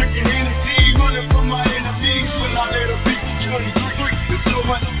 I'm drinking Hennessy, running from my enemies. When I let her be 23, there's so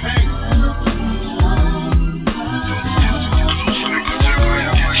much pain.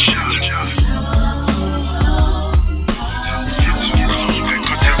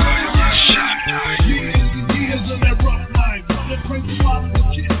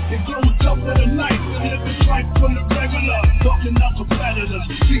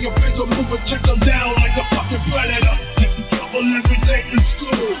 See your face will move and check them down like a fucking predator. Getting trouble every day in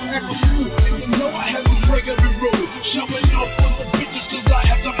school. Act a fool, you know I had to break every rule. Showing off with the bitches cause I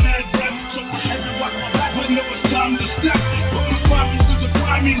had the mad breath. So I had to watch my back when it was time to step. Put my crimes to the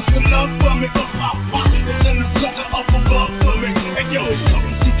crimies for love for me. But pop, and then the sucker up above for me. And yo,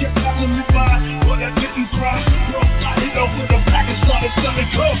 something she kept passing me by, but I didn't cry. Bro, I hit off with a pack and started selling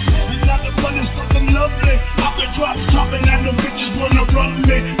coke. And now the money's something lovely. Off the drop topping and the bitches wanna run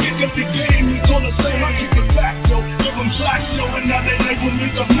me. Pick up the game, he's gonna say I keep it back, yo. Give them slack, yo, and now they label me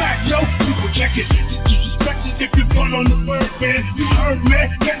the Mac, yo. People check it, disrespected if you put on the bird, man. You heard, man,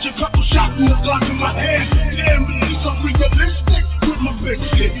 catch a couple shots in the Glock in my hand. Damn, release I'm realistic with my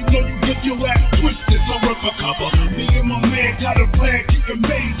biscuit. You know you get your ass twisted, so run for cover. Me and my man got a plan, kicking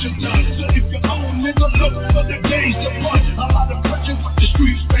major done. So if your old nigga look for the days to run, a lot of pressure with the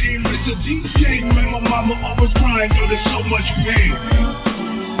streets, fame. It's a DJ, man, my mama always crying, yo, there's so much pain.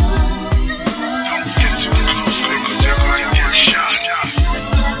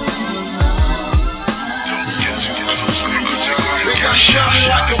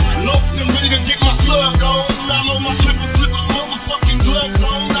 Like a loaf and ready to get my slug on. I'm on my triple motherfucking gloves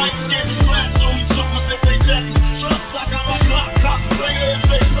on. I ain't scared to blast on these suckers if they jack me. Trucks, I got my Glock, cops, player if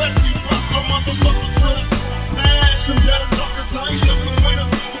they press me. Fuck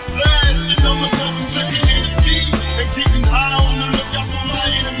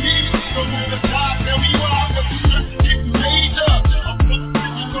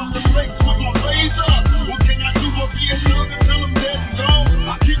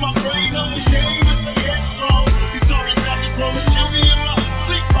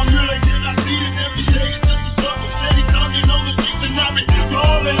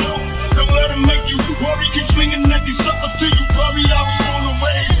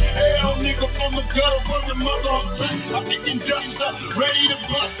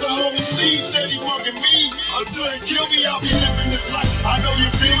You ain't kill me, I'll be living this life. I know you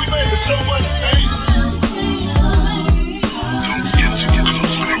feel me, there's so much pain. Don't get too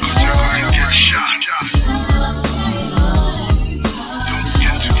close, nigga, you're gonna get shot. Don't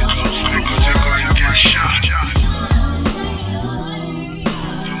get too close, nigga, you're gonna get shot.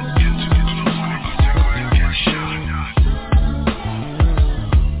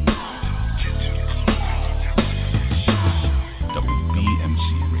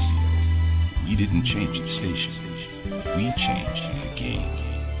 We didn't change the station. We changed the game.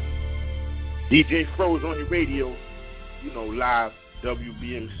 DJ FRO is on your radio, live,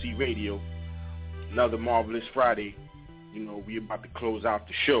 WBMC Radio. Another marvelous Friday. We about to close out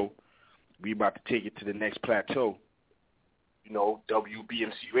the show. We about to take it to the next plateau.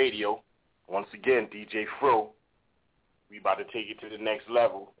 WBMC Radio. Once again, DJ FRO. We about to take it to the next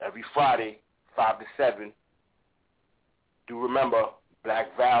level. Every Friday, 5 to 7. Do remember,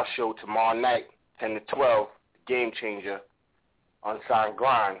 Black Val show tomorrow night, 10 to 12, the Game Changer, Unsigned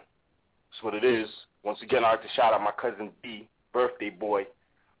Grind. That's what it is. Once again, I'd like to shout out my cousin B, birthday boy,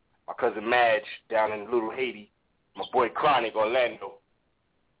 my cousin Madge down in Little Haiti, my boy Chronic, Orlando.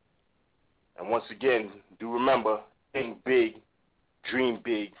 And once again, do remember, think big, dream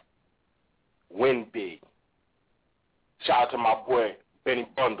big, win big. Shout out to my boy Benny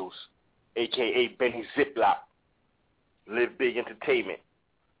Bundles, a.k.a. Benny Ziplock. Live Big Entertainment.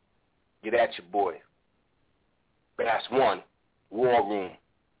 Get at your boy. Bass One, War Room,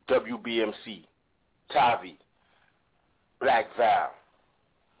 WBMC, Tavi, Black Val,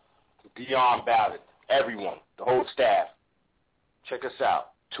 Dion Ballard, everyone, the whole staff. Check us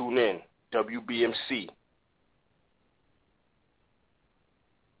out. Tune in, WBMC.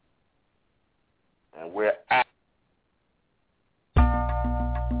 And we're at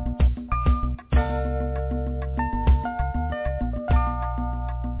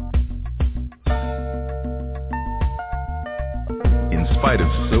In spite of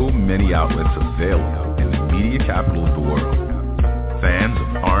so many outlets available in the media capital of the world, fans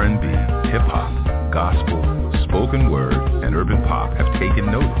of R&B, hip-hop, gospel, spoken word, and urban pop have taken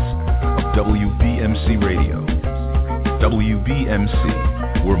notice of WBMC Radio.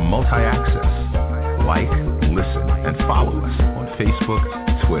 WBMC, we're multi-access. Like, listen, and follow us on Facebook,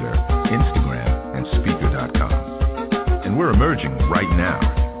 Twitter, Instagram, and Speaker.com. And we're emerging right now,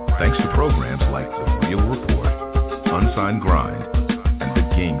 thanks to programs like The Real Report, Unsigned Grind, and The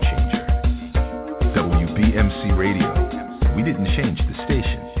Game Changer. WBMC Radio. We didn't change the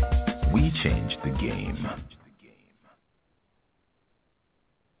station. We changed the game.